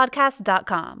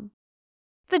PhuketPodcast.com.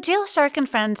 The Jail Shark and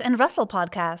Friends and Russell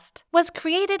podcast was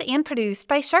created and produced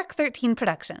by Shark 13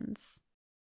 Productions.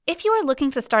 If you are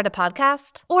looking to start a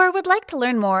podcast or would like to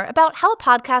learn more about how a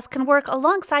podcast can work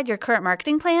alongside your current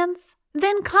marketing plans,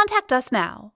 then contact us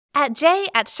now at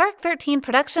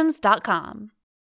j@shark13productions.com.